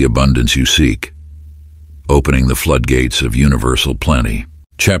energy with the abundance you seek, opening the floodgates of universal plenty.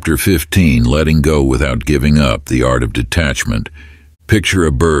 Chapter 15, Letting Go Without Giving Up, The Art of Detachment. Picture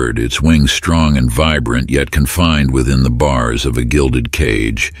a bird, its wings strong and vibrant, yet confined within the bars of a gilded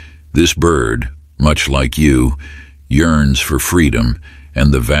cage. This bird, much like you, yearns for freedom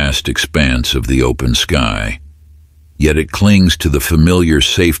and the vast expanse of the open sky. Yet it clings to the familiar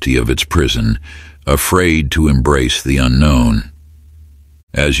safety of its prison, afraid to embrace the unknown.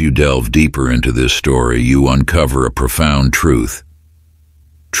 As you delve deeper into this story, you uncover a profound truth.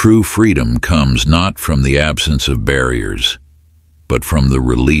 True freedom comes not from the absence of barriers, but from the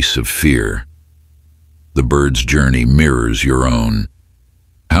release of fear. The bird's journey mirrors your own.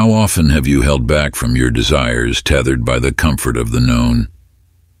 How often have you held back from your desires, tethered by the comfort of the known?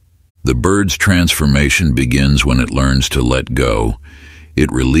 The bird's transformation begins when it learns to let go.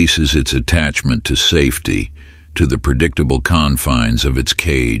 It releases its attachment to safety, to the predictable confines of its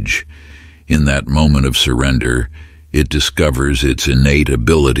cage. In that moment of surrender, it discovers its innate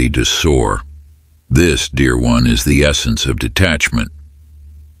ability to soar. This, dear one, is the essence of detachment.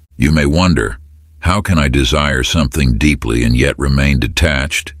 You may wonder, how can I desire something deeply and yet remain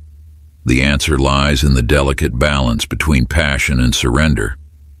detached? The answer lies in the delicate balance between passion and surrender.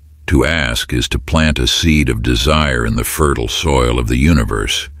 To ask is to plant a seed of desire in the fertile soil of the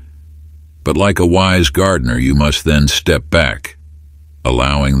universe. But like a wise gardener, you must then step back,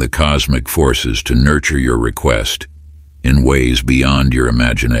 allowing the cosmic forces to nurture your request in ways beyond your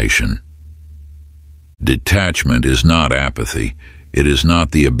imagination. Detachment is not apathy. It is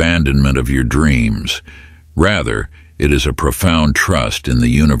not the abandonment of your dreams. Rather, it is a profound trust in the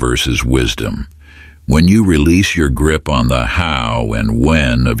universe's wisdom. When you release your grip on the how and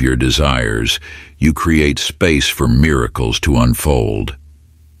when of your desires, you create space for miracles to unfold.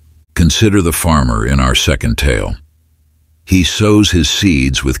 Consider the farmer in our second tale. He sows his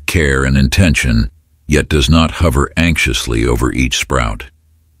seeds with care and intention, yet does not hover anxiously over each sprout.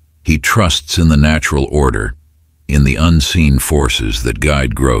 He trusts in the natural order, in the unseen forces that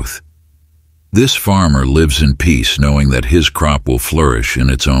guide growth. This farmer lives in peace, knowing that his crop will flourish in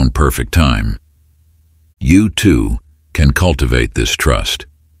its own perfect time. You, too, can cultivate this trust.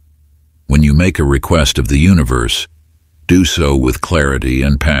 When you make a request of the universe, do so with clarity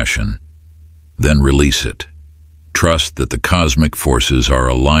and passion. Then release it. Trust that the cosmic forces are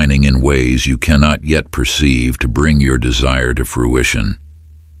aligning in ways you cannot yet perceive to bring your desire to fruition.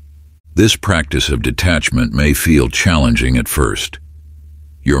 This practice of detachment may feel challenging at first.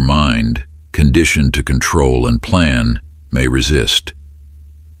 Your mind, conditioned to control and plan, may resist.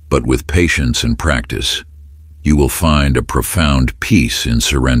 But with patience and practice, you will find a profound peace in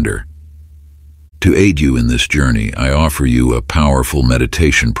surrender. To aid you in this journey, I offer you a powerful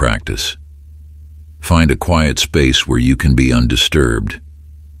meditation practice. Find a quiet space where you can be undisturbed.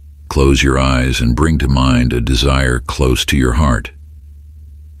 Close your eyes and bring to mind a desire close to your heart.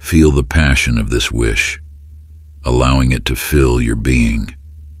 Feel the passion of this wish, allowing it to fill your being.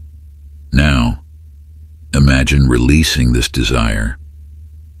 Now, imagine releasing this desire,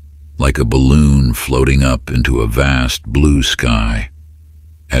 like a balloon floating up into a vast blue sky.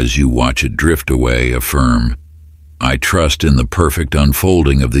 As you watch it drift away, affirm, "I trust in the perfect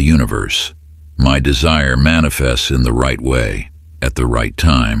unfolding of the universe. My desire manifests in the right way, at the right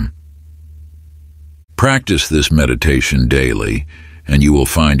time." Practice this meditation daily, and you will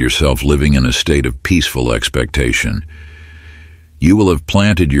find yourself living in a state of peaceful expectation. You will have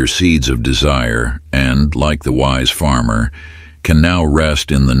planted your seeds of desire and, like the wise farmer, can now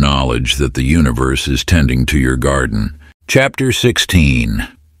rest in the knowledge that the universe is tending to your garden. Chapter 16.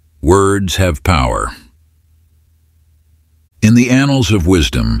 Words Have Power. In the annals of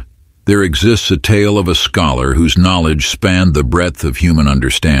wisdom, there exists a tale of a scholar whose knowledge spanned the breadth of human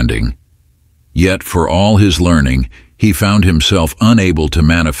understanding. Yet, for all his learning, he found himself unable to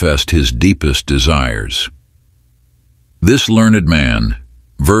manifest his deepest desires. This learned man,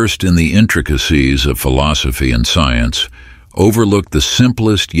 versed in the intricacies of philosophy and science, overlooked the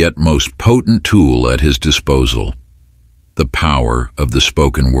simplest yet most potent tool at his disposal: the power of the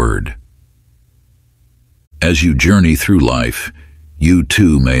spoken word. As you journey through life, You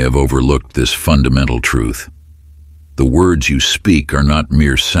too may have overlooked this fundamental truth. The words you speak are not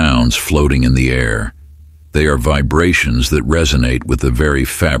mere sounds floating in the air. They are vibrations that resonate with the very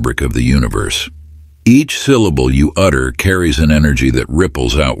fabric of the universe. Each syllable you utter carries an energy that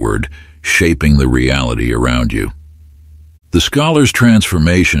ripples outward, shaping the reality around you. The scholar's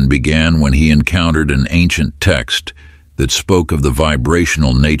transformation began when he encountered an ancient text that spoke of the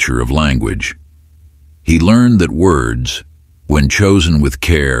vibrational nature of language. He learned that words, when chosen with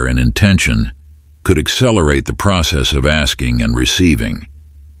care and intention, could accelerate the process of asking and receiving.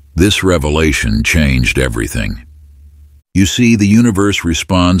 This revelation changed everything. You see, the universe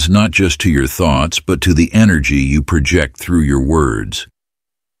responds not just to your thoughts, but to the energy you project through your words.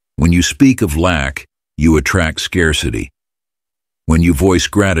 When you speak of lack, you attract scarcity. When you voice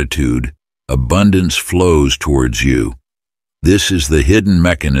gratitude, abundance flows towards you. This is the hidden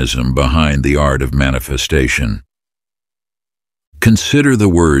mechanism behind the art of manifestation. Consider the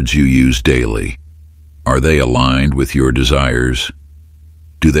words you use daily. Are they aligned with your desires?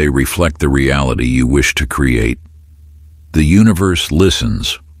 Do they reflect the reality you wish to create? The universe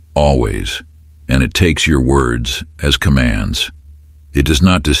listens, always, and it takes your words as commands. It does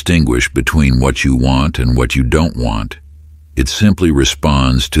not distinguish between what you want and what you don't want. It simply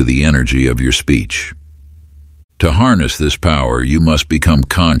responds to the energy of your speech. To harness this power, you must become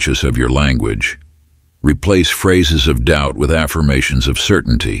conscious of your language. Replace phrases of doubt with affirmations of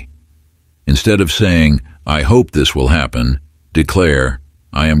certainty. Instead of saying, "I hope this will happen," declare,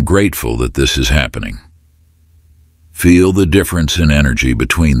 "I am grateful that this is happening." Feel the difference in energy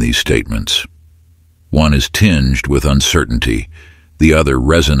between these statements. One is tinged with uncertainty, the other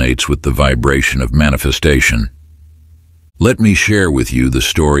resonates with the vibration of manifestation. Let me share with you the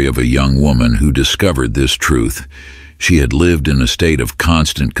story of a young woman who discovered this truth. She had lived in a state of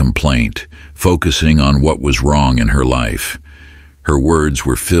constant complaint, focusing on what was wrong in her life. Her words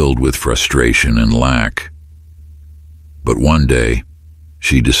were filled with frustration and lack. But one day,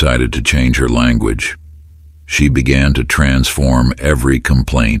 she decided to change her language. She began to transform every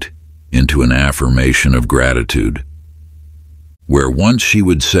complaint into an affirmation of gratitude. Where once she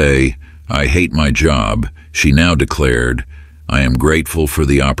would say, "I hate my job," she now declared, "I am grateful for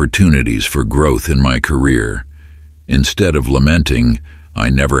the opportunities for growth in my career." Instead of lamenting, "I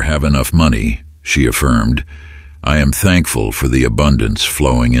never have enough money," she affirmed, "I am thankful for the abundance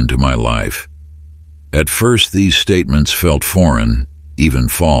flowing into my life." At first, these statements felt foreign, even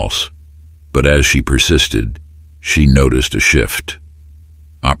false. But as she persisted, she noticed a shift.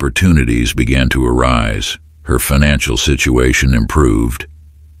 Opportunities began to arise, her financial situation improved,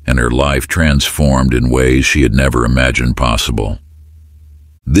 and her life transformed in ways she had never imagined possible.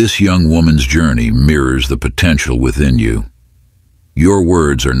 This young woman's journey mirrors the potential within you. Your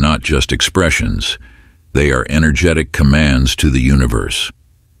words are not just expressions, they are energetic commands to the universe.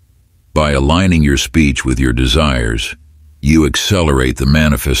 By aligning your speech with your desires, you accelerate the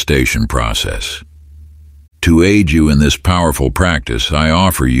manifestation process. To aid you in this powerful practice, I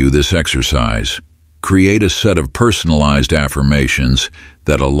offer you this exercise. Create a set of personalized affirmations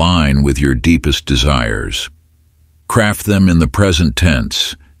that align with your deepest desires. Craft them in the present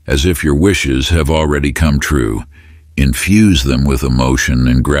tense, as if your wishes have already come true. Infuse them with emotion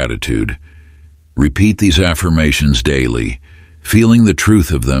and gratitude. Repeat these affirmations daily, feeling the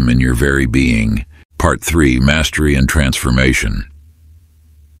truth of them in your very being. Part 3, Mastery and Transformation.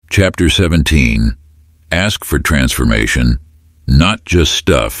 Chapter 17, Ask for Transformation, Not Just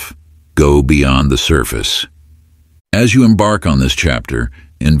Stuff, Go Beyond the Surface. As you embark on this chapter,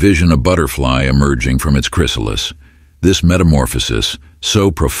 envision a butterfly emerging from its chrysalis. This metamorphosis, so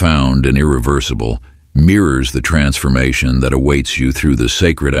profound and irreversible, mirrors the transformation that awaits you through the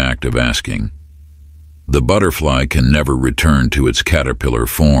sacred act of asking. The butterfly can never return to its caterpillar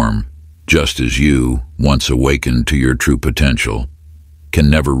form, just as you, once awakened to your true potential, can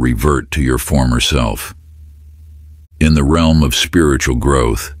never revert to your former self. In the realm of spiritual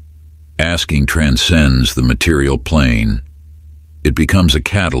growth, asking transcends the material plane. It becomes a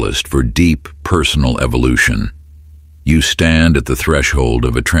catalyst for deep personal evolution. You stand at the threshold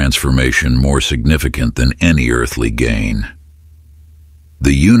of a transformation more significant than any earthly gain.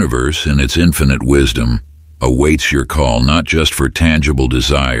 The universe, in its infinite wisdom, awaits your call not just for tangible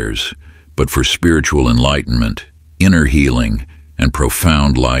desires, but for spiritual enlightenment, inner healing, and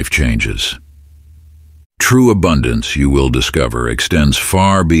profound life changes. True abundance, you will discover, extends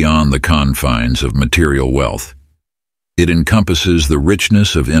far beyond the confines of material wealth. It encompasses the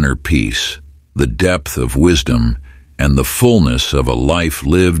richness of inner peace, the depth of wisdom, and the fullness of a life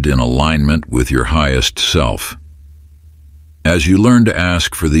lived in alignment with your highest self. As you learn to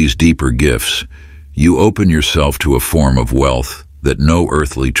ask for these deeper gifts, you open yourself to a form of wealth that no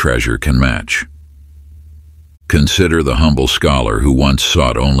earthly treasure can match. Consider the humble scholar who once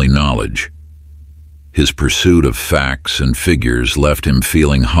sought only knowledge. His pursuit of facts and figures left him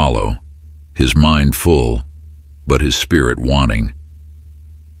feeling hollow, his mind full, but his spirit wanting.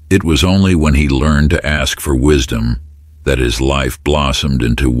 It was only when he learned to ask for wisdom that his life blossomed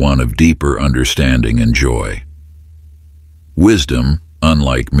into one of deeper understanding and joy. Wisdom,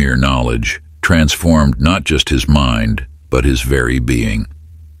 unlike mere knowledge, transformed not just his mind, but his very being.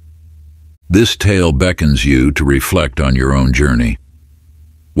 This tale beckons you to reflect on your own journey.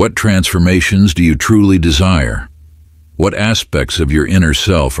 What transformations do you truly desire? What aspects of your inner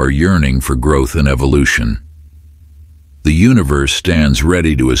self are yearning for growth and evolution? The universe stands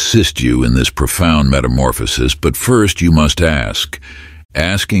ready to assist you in this profound metamorphosis, but first you must ask.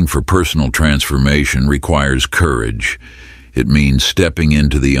 Asking for personal transformation requires courage. It means stepping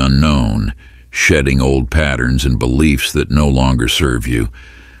into the unknown, shedding old patterns and beliefs that no longer serve you.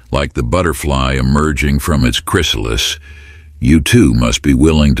 Like the butterfly emerging from its chrysalis, you too must be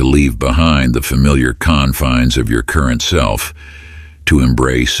willing to leave behind the familiar confines of your current self to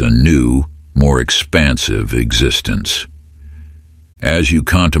embrace a new, more expansive existence. As you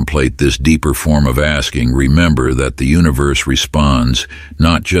contemplate this deeper form of asking, remember that the universe responds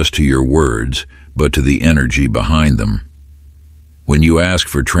not just to your words, but to the energy behind them. When you ask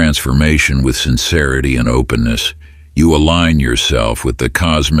for transformation with sincerity and openness, you align yourself with the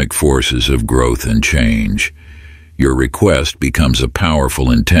cosmic forces of growth and change. Your request becomes a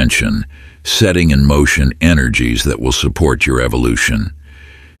powerful intention, setting in motion energies that will support your evolution.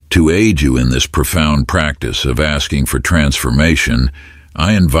 To aid you in this profound practice of asking for transformation,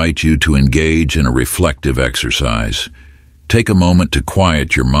 I invite you to engage in a reflective exercise. Take a moment to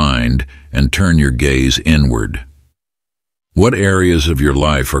quiet your mind and turn your gaze inward. What areas of your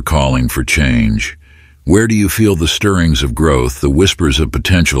life are calling for change? Where do you feel the stirrings of growth, the whispers of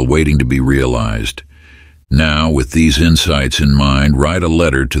potential waiting to be realized? Now, with these insights in mind, write a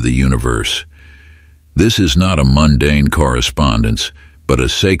letter to the universe. This is not a mundane correspondence, but a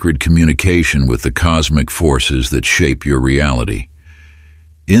sacred communication with the cosmic forces that shape your reality.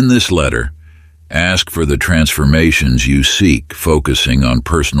 In this letter, ask for the transformations you seek, focusing on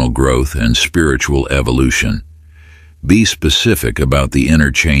personal growth and spiritual evolution. Be specific about the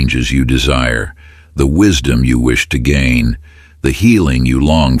inner changes you desire, the wisdom you wish to gain, the healing you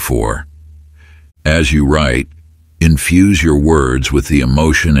long for. As you write, infuse your words with the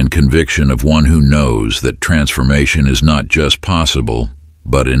emotion and conviction of one who knows that transformation is not just possible,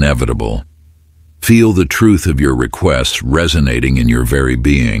 but inevitable. Feel the truth of your requests resonating in your very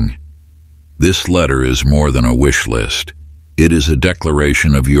being. This letter is more than a wish list. It is a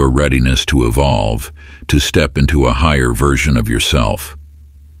declaration of your readiness to evolve, to step into a higher version of yourself.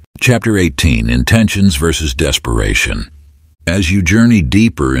 Chapter 18, Intentions versus Desperation. As you journey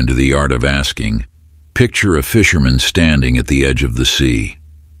deeper into the art of asking, picture a fisherman standing at the edge of the sea.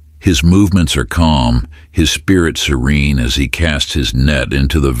 His movements are calm, his spirit serene as he casts his net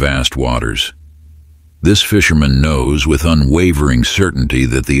into the vast waters. This fisherman knows with unwavering certainty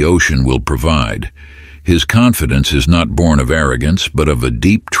that the ocean will provide. His confidence is not born of arrogance, but of a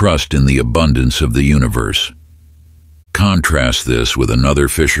deep trust in the abundance of the universe. Contrast this with another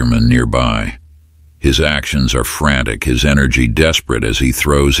fisherman nearby. His actions are frantic, his energy desperate as he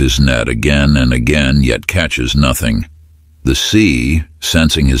throws his net again and again, yet catches nothing. The sea,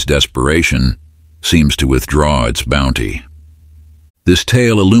 sensing his desperation, seems to withdraw its bounty. This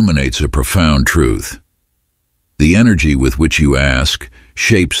tale illuminates a profound truth. The energy with which you ask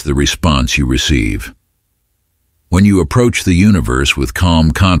shapes the response you receive. When you approach the universe with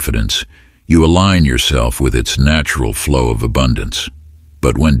calm confidence, you align yourself with its natural flow of abundance.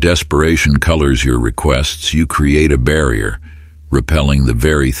 But when desperation colors your requests, you create a barrier, repelling the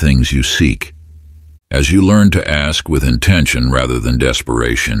very things you seek. As you learn to ask with intention rather than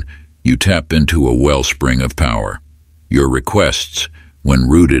desperation, you tap into a wellspring of power. Your requests, when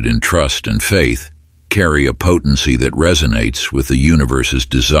rooted in trust and faith, carry a potency that resonates with the universe's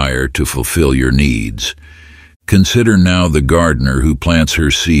desire to fulfill your needs. Consider now the gardener who plants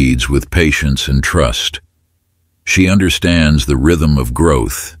her seeds with patience and trust. She understands the rhythm of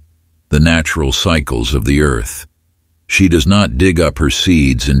growth, the natural cycles of the earth. She does not dig up her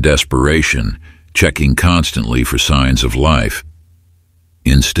seeds in desperation, checking constantly for signs of life.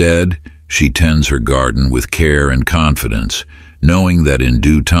 Instead, she tends her garden with care and confidence, knowing that in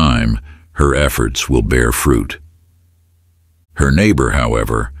due time, her efforts will bear fruit. Her neighbor,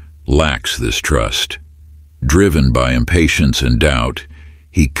 however, lacks this trust. Driven by impatience and doubt,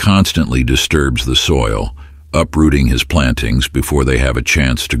 he constantly disturbs the soil, uprooting his plantings before they have a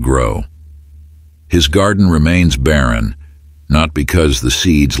chance to grow. His garden remains barren, not because the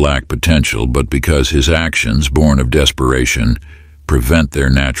seeds lack potential, but because his actions, born of desperation, prevent their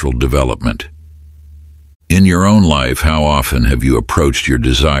natural development. In your own life, how often have you approached your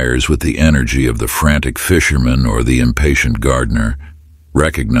desires with the energy of the frantic fisherman or the impatient gardener?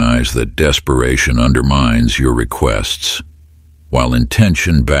 Recognize that desperation undermines your requests, while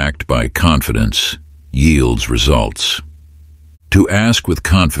intention backed by confidence yields results. To ask with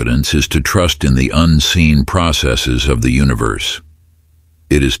confidence is to trust in the unseen processes of the universe.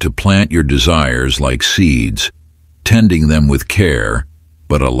 It is to plant your desires like seeds, tending them with care,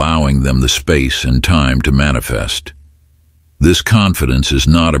 but allowing them the space and time to manifest. This confidence is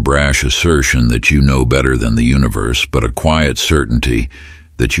not a brash assertion that you know better than the universe, but a quiet certainty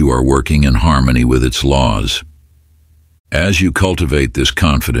that you are working in harmony with its laws. As you cultivate this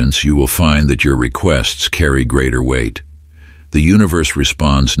confidence, you will find that your requests carry greater weight. The universe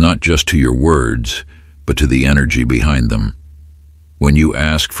responds not just to your words, but to the energy behind them. When you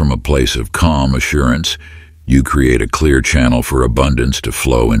ask from a place of calm assurance, you create a clear channel for abundance to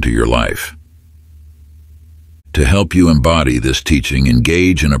flow into your life. To help you embody this teaching,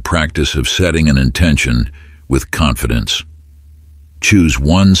 engage in a practice of setting an intention with confidence. Choose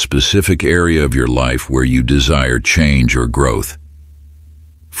one specific area of your life where you desire change or growth.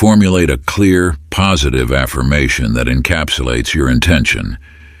 Formulate a clear, positive affirmation that encapsulates your intention.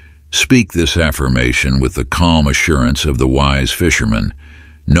 Speak this affirmation with the calm assurance of the wise fisherman,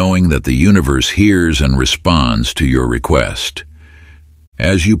 knowing that the universe hears and responds to your request.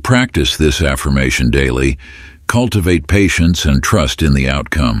 As you practice this affirmation daily, cultivate patience and trust in the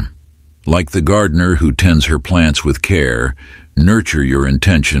outcome. Like the gardener who tends her plants with care, nurture your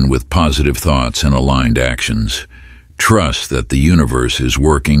intention with positive thoughts and aligned actions. Trust that the universe is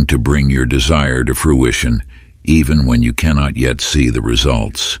working to bring your desire to fruition, even when you cannot yet see the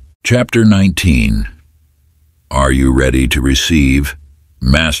results. Chapter 19. Are you ready to receive?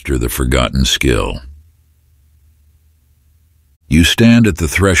 Master the forgotten skill. You stand at the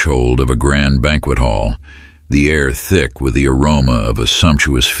threshold of a grand banquet hall, the air thick with the aroma of a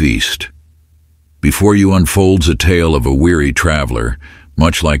sumptuous feast. Before you unfolds a tale of a weary traveler,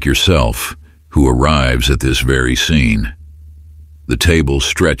 much like yourself, who arrives at this very scene. The table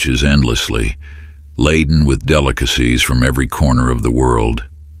stretches endlessly, laden with delicacies from every corner of the world.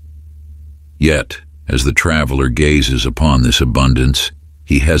 Yet, as the traveler gazes upon this abundance,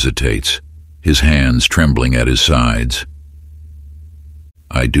 he hesitates, his hands trembling at his sides.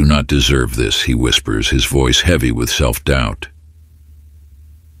 "I do not deserve this," he whispers, his voice heavy with self-doubt.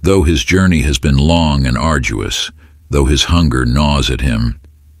 Though his journey has been long and arduous, though his hunger gnaws at him,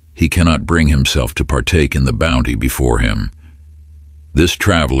 he cannot bring himself to partake in the bounty before him. This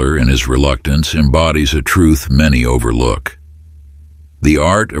traveler, in his reluctance, embodies a truth many overlook. The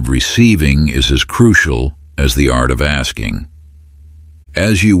art of receiving is as crucial as the art of asking.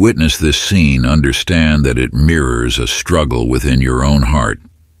 As you witness this scene, understand that it mirrors a struggle within your own heart.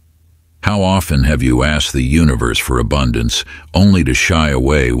 How often have you asked the universe for abundance, only to shy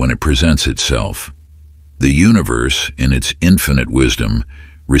away when it presents itself? The universe, in its infinite wisdom,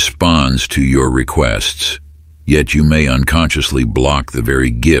 responds to your requests, yet you may unconsciously block the very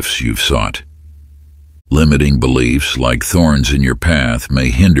gifts you've sought. Limiting beliefs, like thorns in your path, may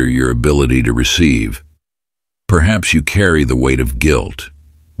hinder your ability to receive. Perhaps you carry the weight of guilt,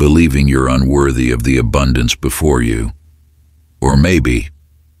 believing you're unworthy of the abundance before you. Or maybe,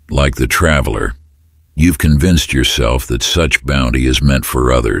 like the traveler, you've convinced yourself that such bounty is meant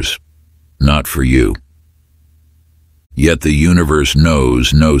for others, not for you. Yet the universe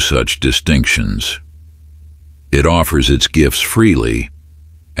knows no such distinctions. It offers its gifts freely,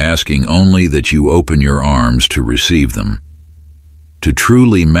 asking only that you open your arms to receive them. To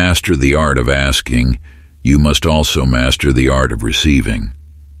truly master the art of asking, you must also master the art of receiving.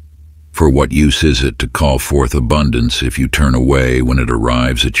 For what use is it to call forth abundance if you turn away when it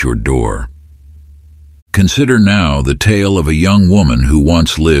arrives at your door? Consider now the tale of a young woman who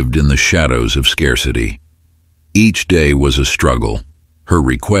once lived in the shadows of scarcity. Each day was a struggle, her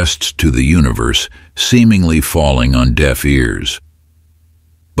requests to the universe seemingly falling on deaf ears.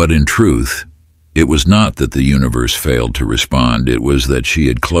 But in truth, it was not that the universe failed to respond, it was that she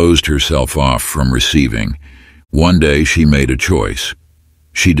had closed herself off from receiving. One day she made a choice.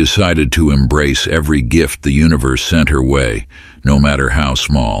 She decided to embrace every gift the universe sent her way, no matter how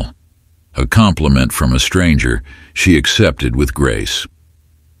small. A compliment from a stranger she accepted with grace.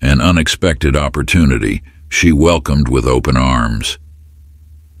 An unexpected opportunity she welcomed with open arms.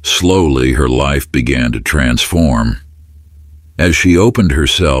 Slowly her life began to transform. As she opened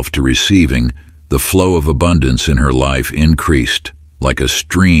herself to receiving, the flow of abundance in her life increased, like a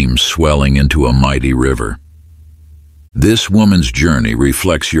stream swelling into a mighty river. This woman's journey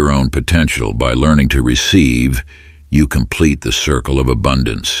reflects your own potential. By learning to receive, you complete the circle of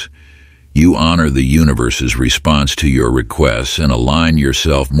abundance. You honor the universe's response to your requests and align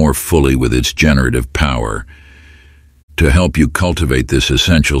yourself more fully with its generative power. To help you cultivate this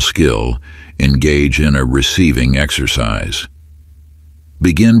essential skill, engage in a receiving exercise.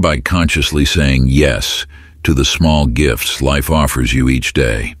 Begin by consciously saying yes to the small gifts life offers you each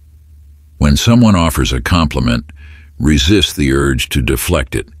day. When someone offers a compliment, resist the urge to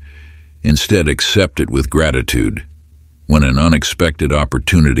deflect it. Instead, accept it with gratitude. When an unexpected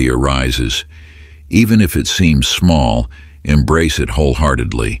opportunity arises, even if it seems small, embrace it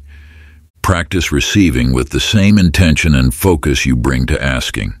wholeheartedly. Practice receiving with the same intention and focus you bring to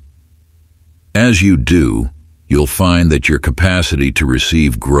asking. As you do, you'll find that your capacity to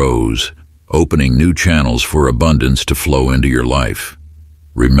receive grows, opening new channels for abundance to flow into your life.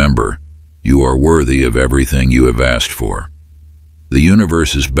 Remember, you are worthy of everything you have asked for. The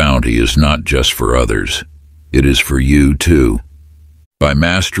universe's bounty is not just for others. It is for you too. By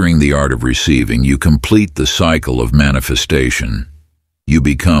mastering the art of receiving, you complete the cycle of manifestation. You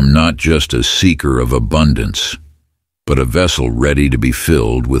become not just a seeker of abundance, but a vessel ready to be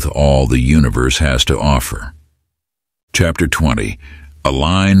filled with all the universe has to offer. Chapter 20.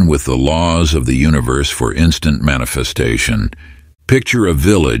 Align with the laws of the universe for instant manifestation. Picture a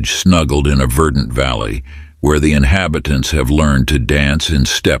village snuggled in a verdant valley, where the inhabitants have learned to dance in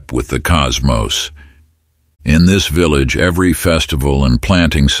step with the cosmos. In this village, every festival and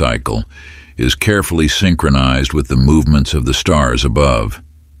planting cycle is carefully synchronized with the movements of the stars above.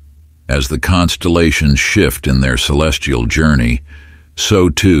 As the constellations shift in their celestial journey, so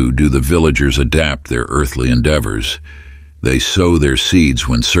too do the villagers adapt their earthly endeavors. They sow their seeds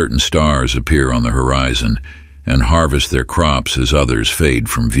when certain stars appear on the horizon and harvest their crops as others fade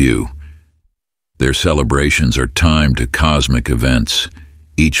from view. Their celebrations are timed to cosmic events,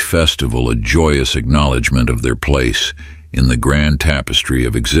 each festival a joyous acknowledgement of their place in the grand tapestry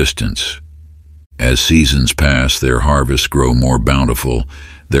of existence. As seasons pass, their harvests grow more bountiful,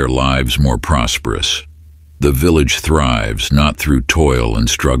 their lives more prosperous. The village thrives not through toil and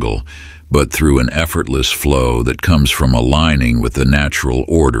struggle, but through an effortless flow that comes from aligning with the natural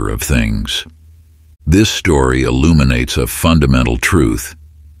order of things. This story illuminates a fundamental truth.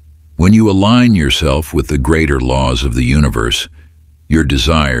 When you align yourself with the greater laws of the universe, your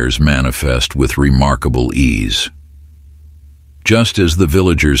desires manifest with remarkable ease. Just as the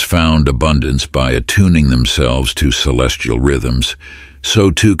villagers found abundance by attuning themselves to celestial rhythms, so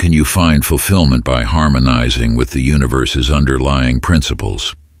too can you find fulfillment by harmonizing with the universe's underlying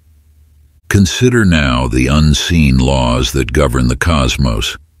principles. Consider now the unseen laws that govern the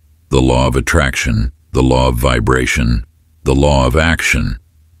cosmos: the law of attraction, the law of vibration, the law of action.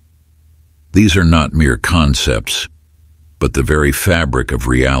 These are not mere concepts, but the very fabric of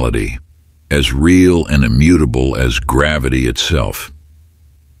reality, as real and immutable as gravity itself.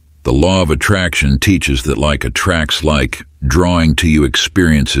 The law of attraction teaches that like attracts like, drawing to you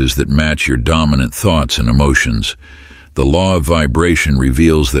experiences that match your dominant thoughts and emotions. The law of vibration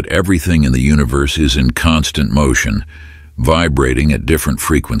reveals that everything in the universe is in constant motion, vibrating at different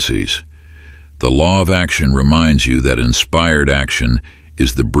frequencies. The law of action reminds you that inspired action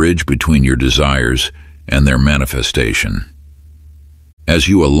is the bridge between your desires and their manifestation. As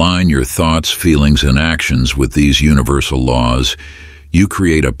you align your thoughts, feelings, and actions with these universal laws, you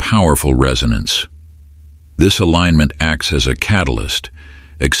create a powerful resonance. This alignment acts as a catalyst,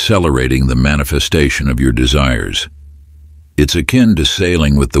 accelerating the manifestation of your desires. It's akin to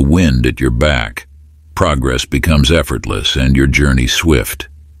sailing with the wind at your back. Progress becomes effortless and your journey swift.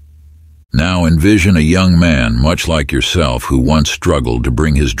 Now envision a young man, much like yourself, who once struggled to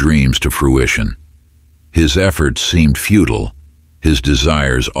bring his dreams to fruition. His efforts seemed futile, his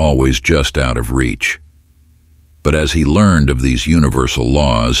desires always just out of reach. But as he learned of these universal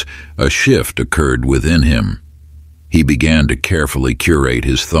laws, a shift occurred within him. He began to carefully curate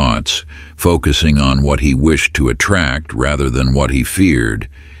his thoughts, focusing on what he wished to attract rather than what he feared.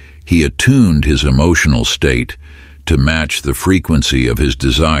 He attuned his emotional state to match the frequency of his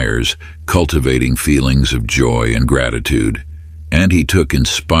desires, cultivating feelings of joy and gratitude. And he took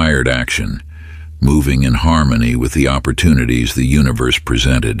inspired action, moving in harmony with the opportunities the universe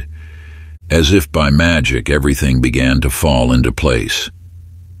presented. As if by magic, everything began to fall into place.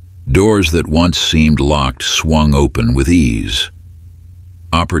 Doors that once seemed locked swung open with ease.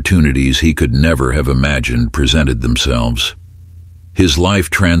 Opportunities he could never have imagined presented themselves. His life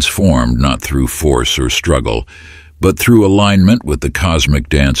transformed not through force or struggle, but through alignment with the cosmic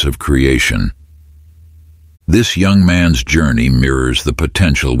dance of creation. This young man's journey mirrors the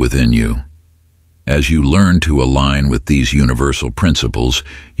potential within you. As you learn to align with these universal principles,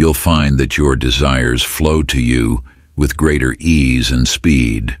 you'll find that your desires flow to you with greater ease and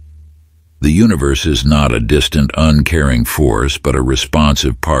speed. The universe is not a distant, uncaring force, but a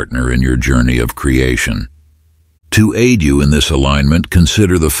responsive partner in your journey of creation. To aid you in this alignment,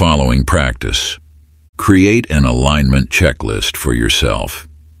 consider the following practice. Create an alignment checklist for yourself.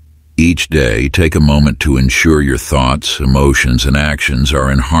 Each day, take a moment to ensure your thoughts, emotions, and actions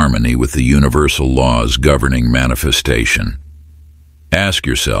are in harmony with the universal laws governing manifestation. Ask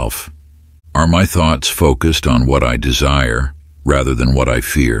yourself, are my thoughts focused on what I desire rather than what I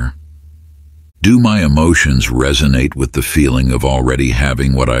fear? Do my emotions resonate with the feeling of already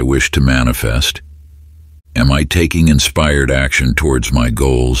having what I wish to manifest? Am I taking inspired action towards my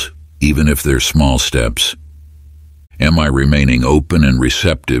goals, even if they're small steps? Am I remaining open and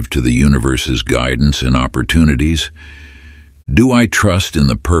receptive to the universe's guidance and opportunities? Do I trust in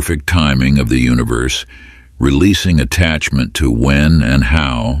the perfect timing of the universe, releasing attachment to when and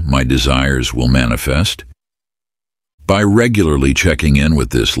how my desires will manifest? By regularly checking in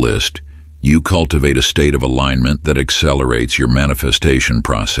with this list, you cultivate a state of alignment that accelerates your manifestation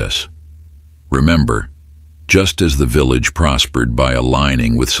process. Remember, just as the village prospered by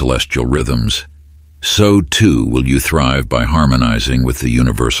aligning with celestial rhythms, so too will you thrive by harmonizing with the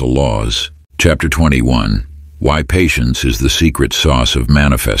universal laws. Chapter 21. Why Patience is the Secret Sauce of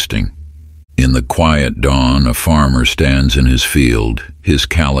Manifesting. In the quiet dawn, a farmer stands in his field, his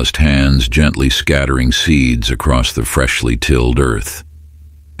calloused hands gently scattering seeds across the freshly tilled earth.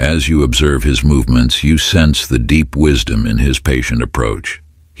 As you observe his movements, you sense the deep wisdom in his patient approach.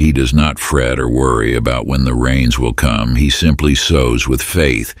 He does not fret or worry about when the rains will come. He simply sows with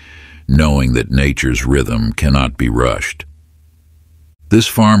faith, knowing that nature's rhythm cannot be rushed. This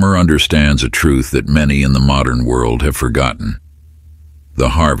farmer understands a truth that many in the modern world have forgotten. The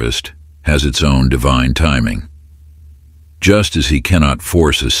harvest has its own divine timing. Just as he cannot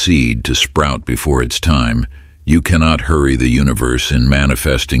force a seed to sprout before its time, you cannot hurry the universe in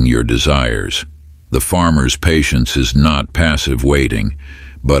manifesting your desires. The farmer's patience is not passive waiting,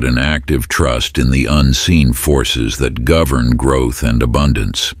 but an active trust in the unseen forces that govern growth and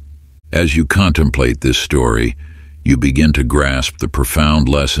abundance. As you contemplate this story, you begin to grasp the profound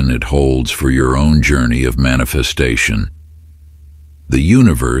lesson it holds for your own journey of manifestation. The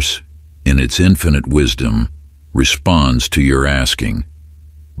universe, in its infinite wisdom, responds to your asking,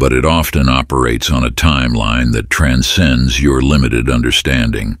 but it often operates on a timeline that transcends your limited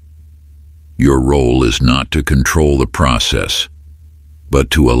understanding. Your role is not to control the process, but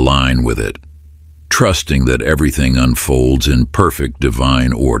to align with it, trusting that everything unfolds in perfect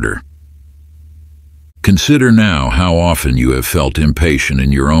divine order. Consider now how often you have felt impatient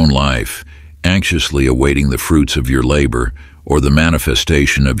in your own life, anxiously awaiting the fruits of your labor or the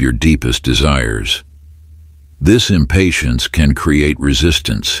manifestation of your deepest desires. This impatience can create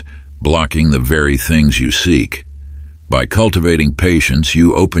resistance, blocking the very things you seek. By cultivating patience,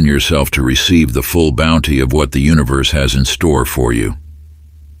 you open yourself to receive the full bounty of what the universe has in store for you.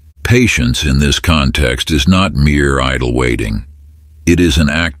 Patience in this context is not mere idle waiting. It is an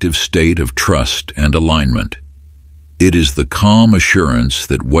active state of trust and alignment. It is the calm assurance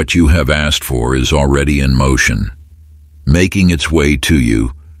that what you have asked for is already in motion, making its way to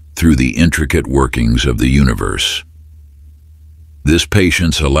you through the intricate workings of the universe. This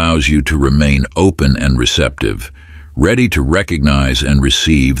patience allows you to remain open and receptive, ready to recognize and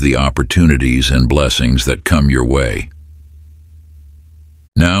receive the opportunities and blessings that come your way.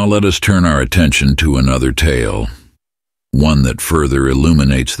 Now let us turn our attention to another tale, one that further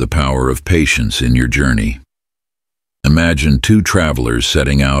illuminates the power of patience in your journey. Imagine two travelers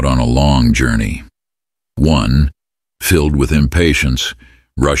setting out on a long journey. One, filled with impatience,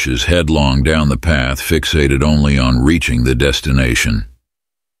 rushes headlong down the path, fixated only on reaching the destination.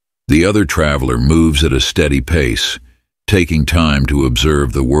 The other traveler moves at a steady pace, taking time to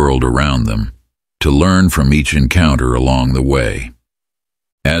observe the world around them, to learn from each encounter along the way.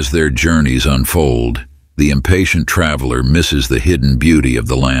 As their journeys unfold, the impatient traveler misses the hidden beauty of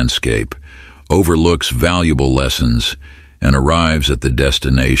the landscape, overlooks valuable lessons, and arrives at the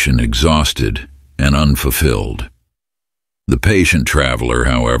destination exhausted and unfulfilled. The patient traveler,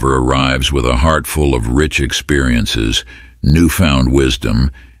 however, arrives with a heart full of rich experiences, newfound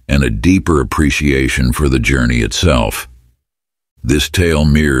wisdom, and a deeper appreciation for the journey itself. This tale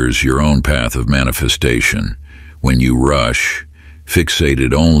mirrors your own path of manifestation. When you rush,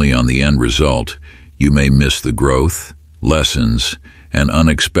 fixated only on the end result, you may miss the growth, lessons, and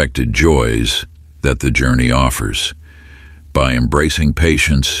unexpected joys that the journey offers. By embracing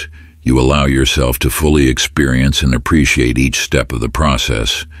patience, you allow yourself to fully experience and appreciate each step of the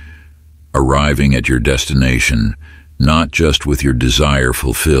process, arriving at your destination not just with your desire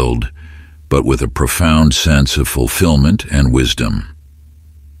fulfilled, but with a profound sense of fulfillment and wisdom.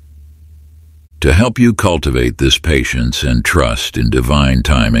 To help you cultivate this patience and trust in divine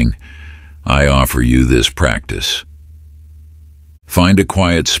timing, I offer you this practice. Find a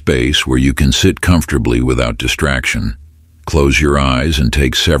quiet space where you can sit comfortably without distraction. Close your eyes and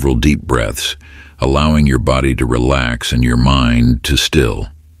take several deep breaths, allowing your body to relax and your mind to still.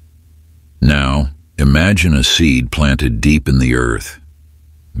 Now, imagine a seed planted deep in the earth.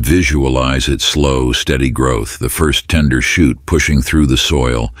 Visualize its slow, steady growth, the first tender shoot pushing through the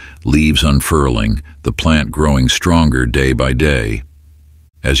soil, leaves unfurling, the plant growing stronger day by day.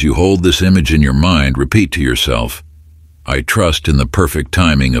 As you hold this image in your mind, repeat to yourself, I trust in the perfect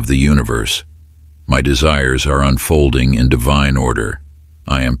timing of the universe. My desires are unfolding in divine order.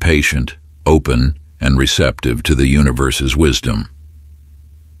 I am patient, open, and receptive to the universe's wisdom.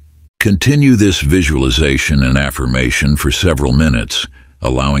 Continue this visualization and affirmation for several minutes,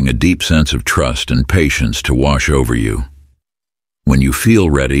 allowing a deep sense of trust and patience to wash over you. When you feel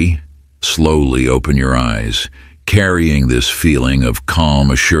ready, slowly open your eyes, carrying this feeling of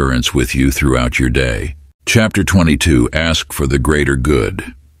calm assurance with you throughout your day. Chapter 22. Ask for the greater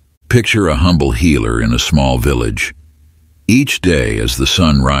good. Picture a humble healer in a small village. Each day as the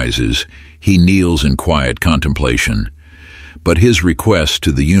sun rises, he kneels in quiet contemplation, but his requests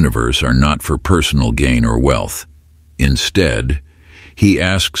to the universe are not for personal gain or wealth. Instead, he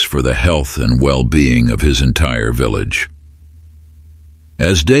asks for the health and well-being of his entire village.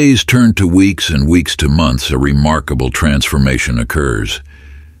 As days turn to weeks and weeks to months, a remarkable transformation occurs.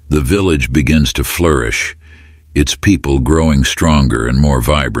 The village begins to flourish, its people growing stronger and more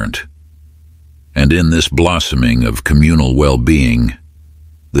vibrant. And in this blossoming of communal well-being,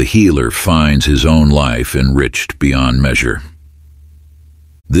 the healer finds his own life enriched beyond measure.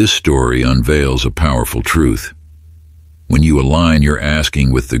 This story unveils a powerful truth. When you align your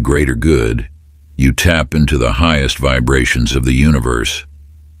asking with the greater good, you tap into the highest vibrations of the universe.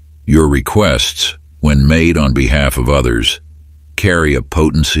 Your requests, when made on behalf of others, carry a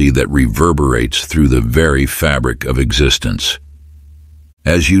potency that reverberates through the very fabric of existence.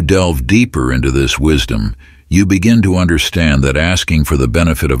 As you delve deeper into this wisdom, you begin to understand that asking for the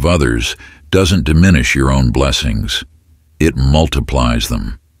benefit of others doesn't diminish your own blessings. It multiplies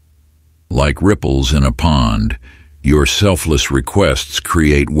them. Like ripples in a pond, your selfless requests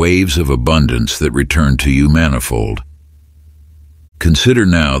create waves of abundance that return to you manifold. Consider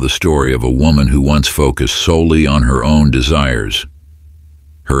now the story of a woman who once focused solely on her own desires.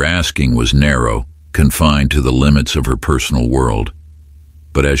 Her asking was narrow, confined to the limits of her personal world.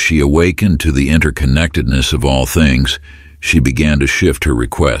 But as she awakened to the interconnectedness of all things, she began to shift her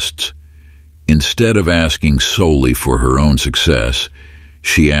requests. Instead of asking solely for her own success,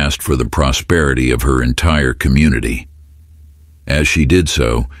 she asked for the prosperity of her entire community. As she did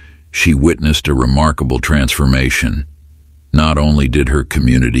so, she witnessed a remarkable transformation. Not only did her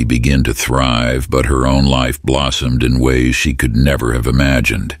community begin to thrive, but her own life blossomed in ways she could never have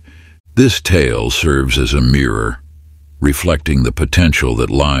imagined. This tale serves as a mirror, reflecting the potential that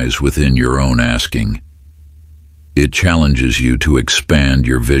lies within your own asking. It challenges you to expand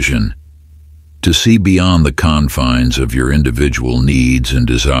your vision, to see beyond the confines of your individual needs and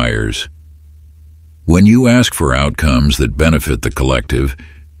desires. When you ask for outcomes that benefit the collective,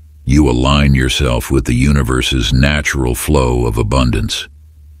 you align yourself with the universe's natural flow of abundance.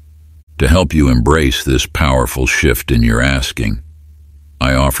 To help you embrace this powerful shift in your asking,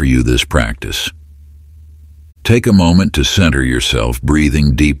 I offer you this practice. Take a moment to center yourself,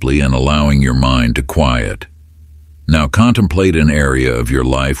 breathing deeply and allowing your mind to quiet. Now contemplate an area of your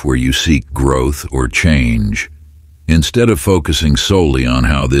life where you seek growth or change. Instead of focusing solely on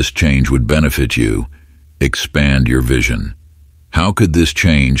how this change would benefit you, expand your vision. How could this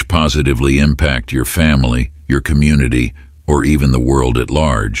change positively impact your family, your community, or even the world at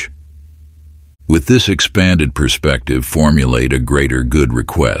large? With this expanded perspective, formulate a greater good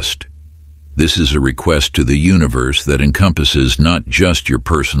request. This is a request to the universe that encompasses not just your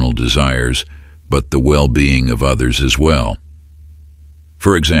personal desires, but the well-being of others as well.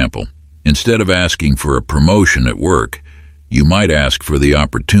 For example, instead of asking for a promotion at work, you might ask for the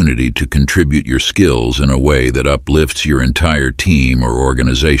opportunity to contribute your skills in a way that uplifts your entire team or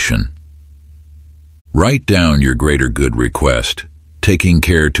organization. Write down your greater good request, taking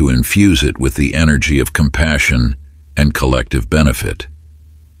care to infuse it with the energy of compassion and collective benefit.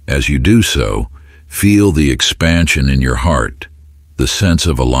 As you do so, feel the expansion in your heart, the sense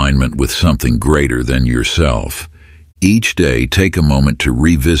of alignment with something greater than yourself. Each day, take a moment to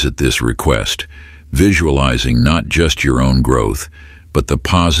revisit this request, visualizing not just your own growth, but the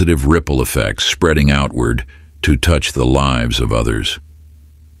positive ripple effects spreading outward to touch the lives of others.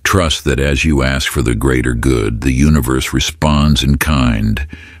 Trust that as you ask for the greater good, the universe responds in kind,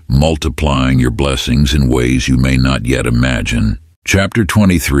 multiplying your blessings in ways you may not yet imagine. Chapter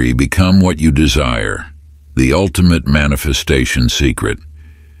 23. Become what you desire. The ultimate manifestation secret.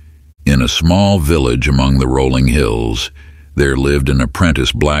 In a small village among the rolling hills, there lived an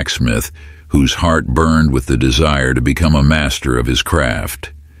apprentice blacksmith whose heart burned with the desire to become a master of his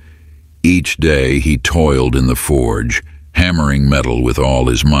craft. Each day he toiled in the forge, hammering metal with all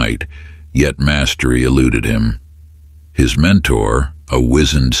his might, yet mastery eluded him. His mentor, a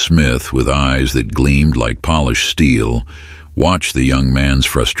wizened smith with eyes that gleamed like polished steel, watched the young man's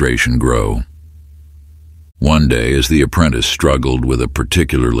frustration grow. One day, as the apprentice struggled with a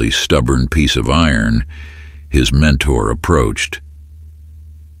particularly stubborn piece of iron, his mentor approached.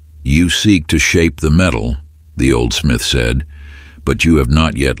 "You seek to shape the metal," the old smith said, "but you have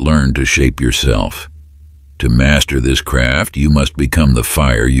not yet learned to shape yourself. To master this craft, you must become the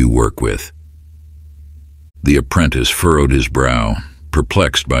fire you work with." The apprentice furrowed his brow,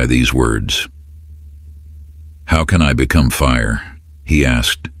 perplexed by these words. "How can I become fire?" he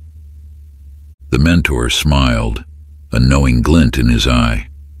asked. The mentor smiled, a knowing glint in his eye.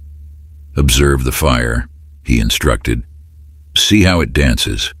 "Observe the fire," he instructed. "See how it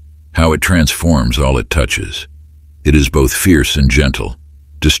dances, how it transforms all it touches. It is both fierce and gentle,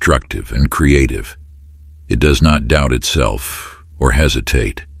 destructive and creative. It does not doubt itself or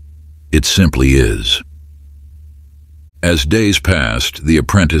hesitate. It simply is." As days passed, the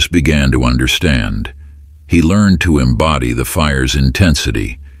apprentice began to understand. He learned to embody the fire's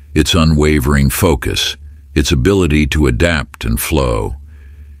intensity, its unwavering focus, its ability to adapt and flow.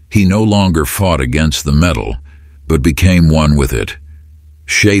 He no longer fought against the metal, but became one with it,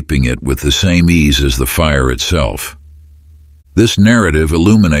 shaping it with the same ease as the fire itself. This narrative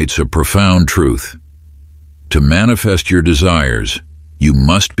illuminates a profound truth. To manifest your desires, you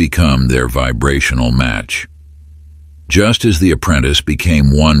must become their vibrational match. Just as the apprentice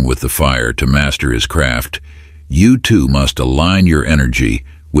became one with the fire to master his craft, you too must align your energy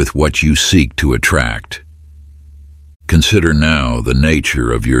with what you seek to attract. Consider now the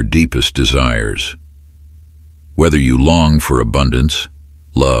nature of your deepest desires. Whether you long for abundance,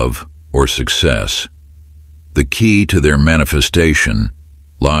 love, or success, the key to their manifestation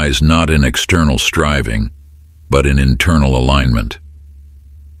lies not in external striving, but in internal alignment.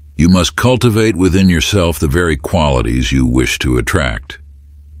 You must cultivate within yourself the very qualities you wish to attract.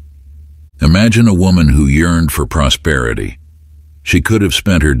 Imagine a woman who yearned for prosperity. She could have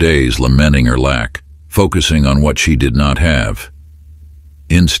spent her days lamenting her lack, focusing on what she did not have.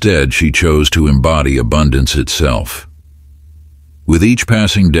 Instead, she chose to embody abundance itself. With each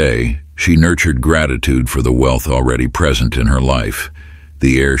passing day, she nurtured gratitude for the wealth already present in her life,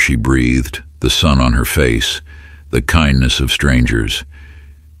 the air she breathed, the sun on her face, the kindness of strangers.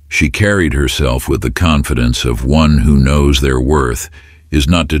 She carried herself with the confidence of one who knows their worth is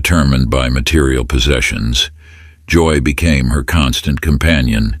not determined by material possessions. Joy became her constant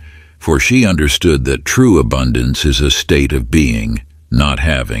companion, for she understood that true abundance is a state of being, not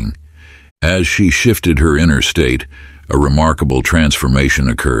having. As she shifted her inner state, a remarkable transformation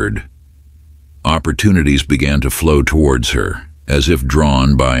occurred. Opportunities began to flow towards her, as if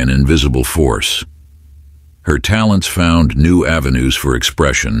drawn by an invisible force. Her talents found new avenues for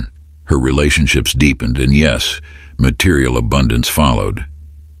expression, her relationships deepened, and yes, material abundance followed.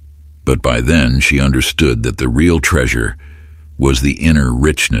 But by then she understood that the real treasure was the inner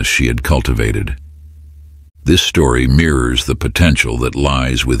richness she had cultivated. This story mirrors the potential that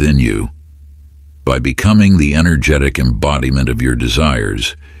lies within you. By becoming the energetic embodiment of your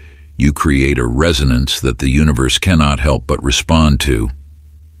desires, you create a resonance that the universe cannot help but respond to.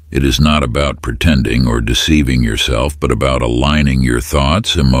 It is not about pretending or deceiving yourself, but about aligning your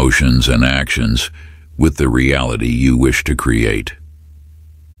thoughts, emotions, and actions with the reality you wish to create.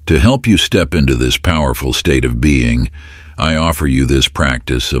 To help you step into this powerful state of being, I offer you this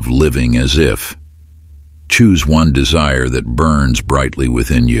practice of living as if. Choose one desire that burns brightly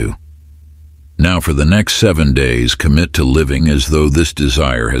within you. Now for the next 7 days, commit to living as though this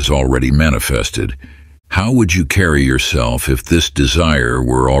desire has already manifested. How would you carry yourself if this desire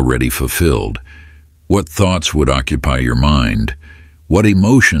were already fulfilled? What thoughts would occupy your mind? What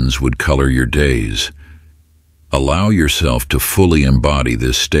emotions would color your days? Allow yourself to fully embody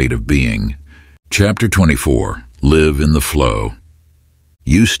this state of being. Chapter 24. Live in the flow.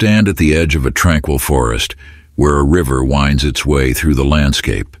 You stand at the edge of a tranquil forest where a river winds its way through the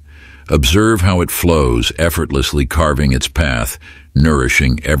landscape. Observe how it flows, effortlessly carving its path,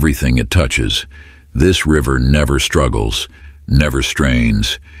 nourishing everything it touches. This river never struggles, never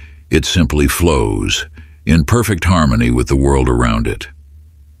strains. It simply flows, in perfect harmony with the world around it.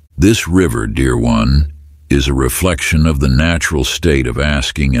 This river, dear one, is a reflection of the natural state of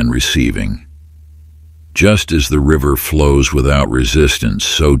asking and receiving. Just as the river flows without resistance,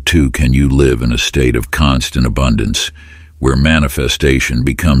 so too can you live in a state of constant abundance, where manifestation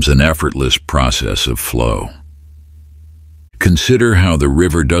becomes an effortless process of flow. Consider how the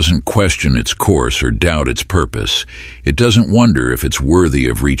river doesn't question its course or doubt its purpose. It doesn't wonder if it's worthy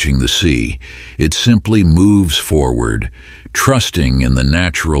of reaching the sea. It simply moves forward, trusting in the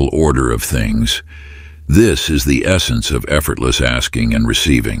natural order of things. This is the essence of effortless asking and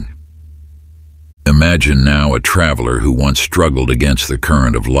receiving. Imagine now a traveler who once struggled against the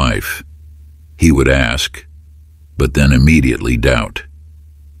current of life. He would ask, but then immediately doubt.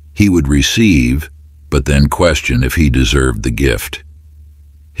 He would receive, but then question if he deserved the gift.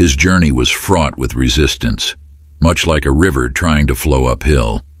 His journey was fraught with resistance, much like a river trying to flow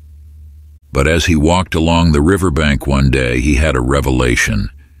uphill. But as he walked along the riverbank one day, he had a revelation.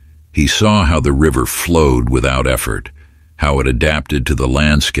 He saw how the river flowed without effort, how it adapted to the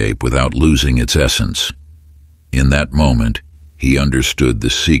landscape without losing its essence. In that moment, he understood the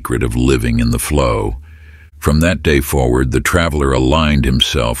secret of living in the flow. From that day forward, the traveler aligned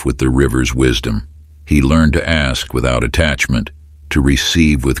himself with the river's wisdom. He learned to ask without attachment, to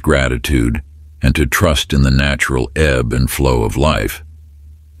receive with gratitude, and to trust in the natural ebb and flow of life.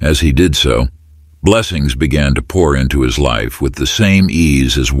 As he did so, blessings began to pour into his life with the same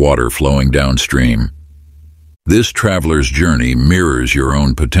ease as water flowing downstream. This traveler's journey mirrors your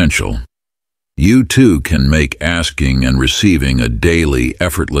own potential. You too can make asking and receiving a daily,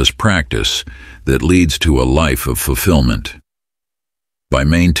 effortless practice that leads to a life of fulfillment. By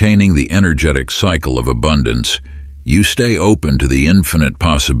maintaining the energetic cycle of abundance, you stay open to the infinite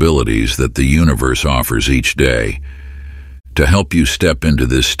possibilities that the universe offers each day. To help you step into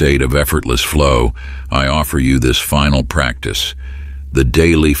this state of effortless flow, I offer you this final practice, the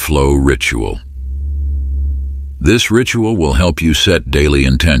Daily Flow Ritual. This ritual will help you set daily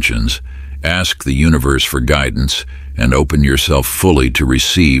intentions, ask the universe for guidance, and open yourself fully to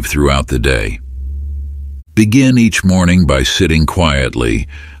receive throughout the day. Begin each morning by sitting quietly,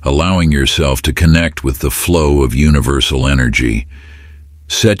 allowing yourself to connect with the flow of universal energy.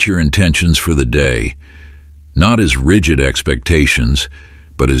 Set your intentions for the day, not as rigid expectations,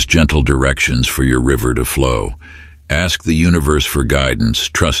 but as gentle directions for your river to flow. Ask the universe for guidance,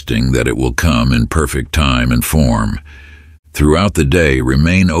 trusting that it will come in perfect time and form. Throughout the day,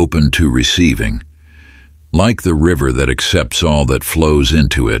 remain open to receiving. Like the river that accepts all that flows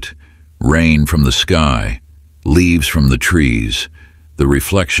into it, rain from the sky, leaves from the trees, the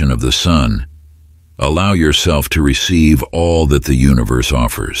reflection of the sun. Allow yourself to receive all that the universe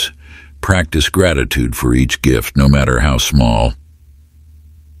offers. Practice gratitude for each gift, no matter how small.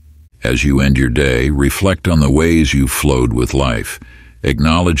 As you end your day, reflect on the ways you flowed with life.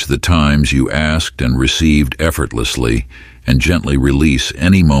 Acknowledge the times you asked and received effortlessly, and gently release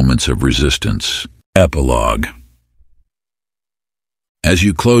any moments of resistance. Epilogue. As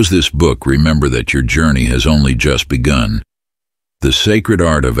you close this book, remember that your journey has only just begun. The sacred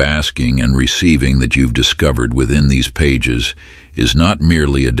art of asking and receiving that you've discovered within these pages is not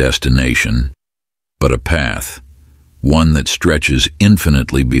merely a destination, but a path, one that stretches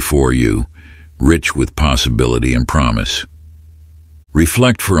infinitely before you, rich with possibility and promise.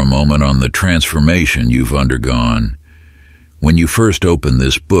 Reflect for a moment on the transformation you've undergone. When you first opened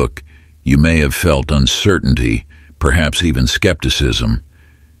this book, you may have felt uncertainty, perhaps even skepticism.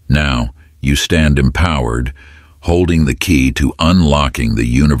 Now, you stand empowered, holding the key to unlocking the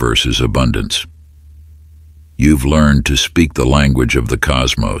universe's abundance. You've learned to speak the language of the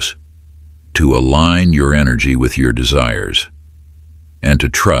cosmos, to align your energy with your desires, and to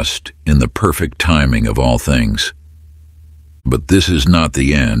trust in the perfect timing of all things. But this is not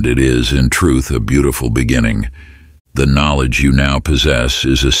the end. It is, in truth, a beautiful beginning. The knowledge you now possess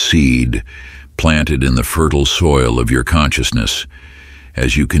is a seed planted in the fertile soil of your consciousness.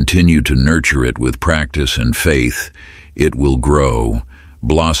 As you continue to nurture it with practice and faith, it will grow,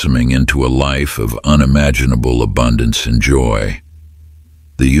 blossoming into a life of unimaginable abundance and joy.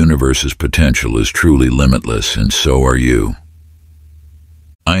 The universe's potential is truly limitless, and so are you.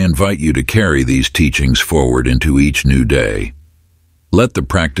 I invite you to carry these teachings forward into each new day. Let the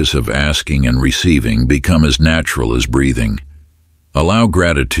practice of asking and receiving become as natural as breathing. Allow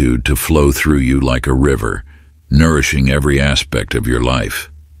gratitude to flow through you like a river, nourishing every aspect of your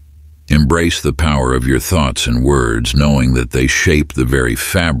life. Embrace the power of your thoughts and words, knowing that they shape the very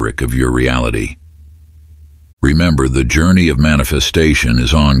fabric of your reality. Remember, the journey of manifestation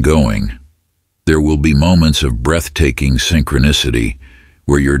is ongoing. There will be moments of breathtaking synchronicity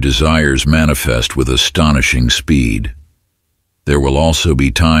where your desires manifest with astonishing speed. There will also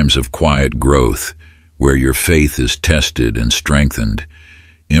be times of quiet growth where your faith is tested and strengthened.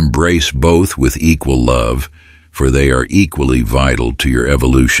 Embrace both with equal love, for they are equally vital to your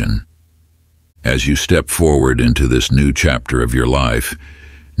evolution. As you step forward into this new chapter of your life,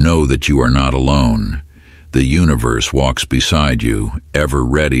 know that you are not alone. The universe walks beside you, ever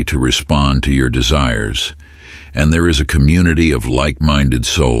ready to respond to your desires. And there is a community of like-minded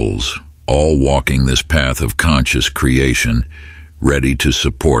souls, all walking this path of conscious creation, ready to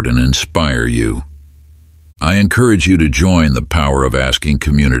support and inspire you. I encourage you to join the Power of Asking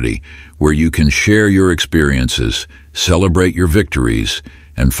community, where you can share your experiences, celebrate your victories,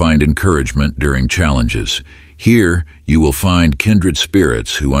 and find encouragement during challenges. Here, you will find kindred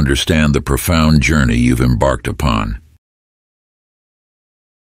spirits who understand the profound journey you've embarked upon.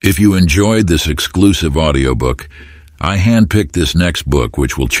 If you enjoyed this exclusive audiobook, I handpicked this next book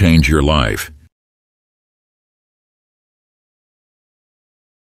which will change your life.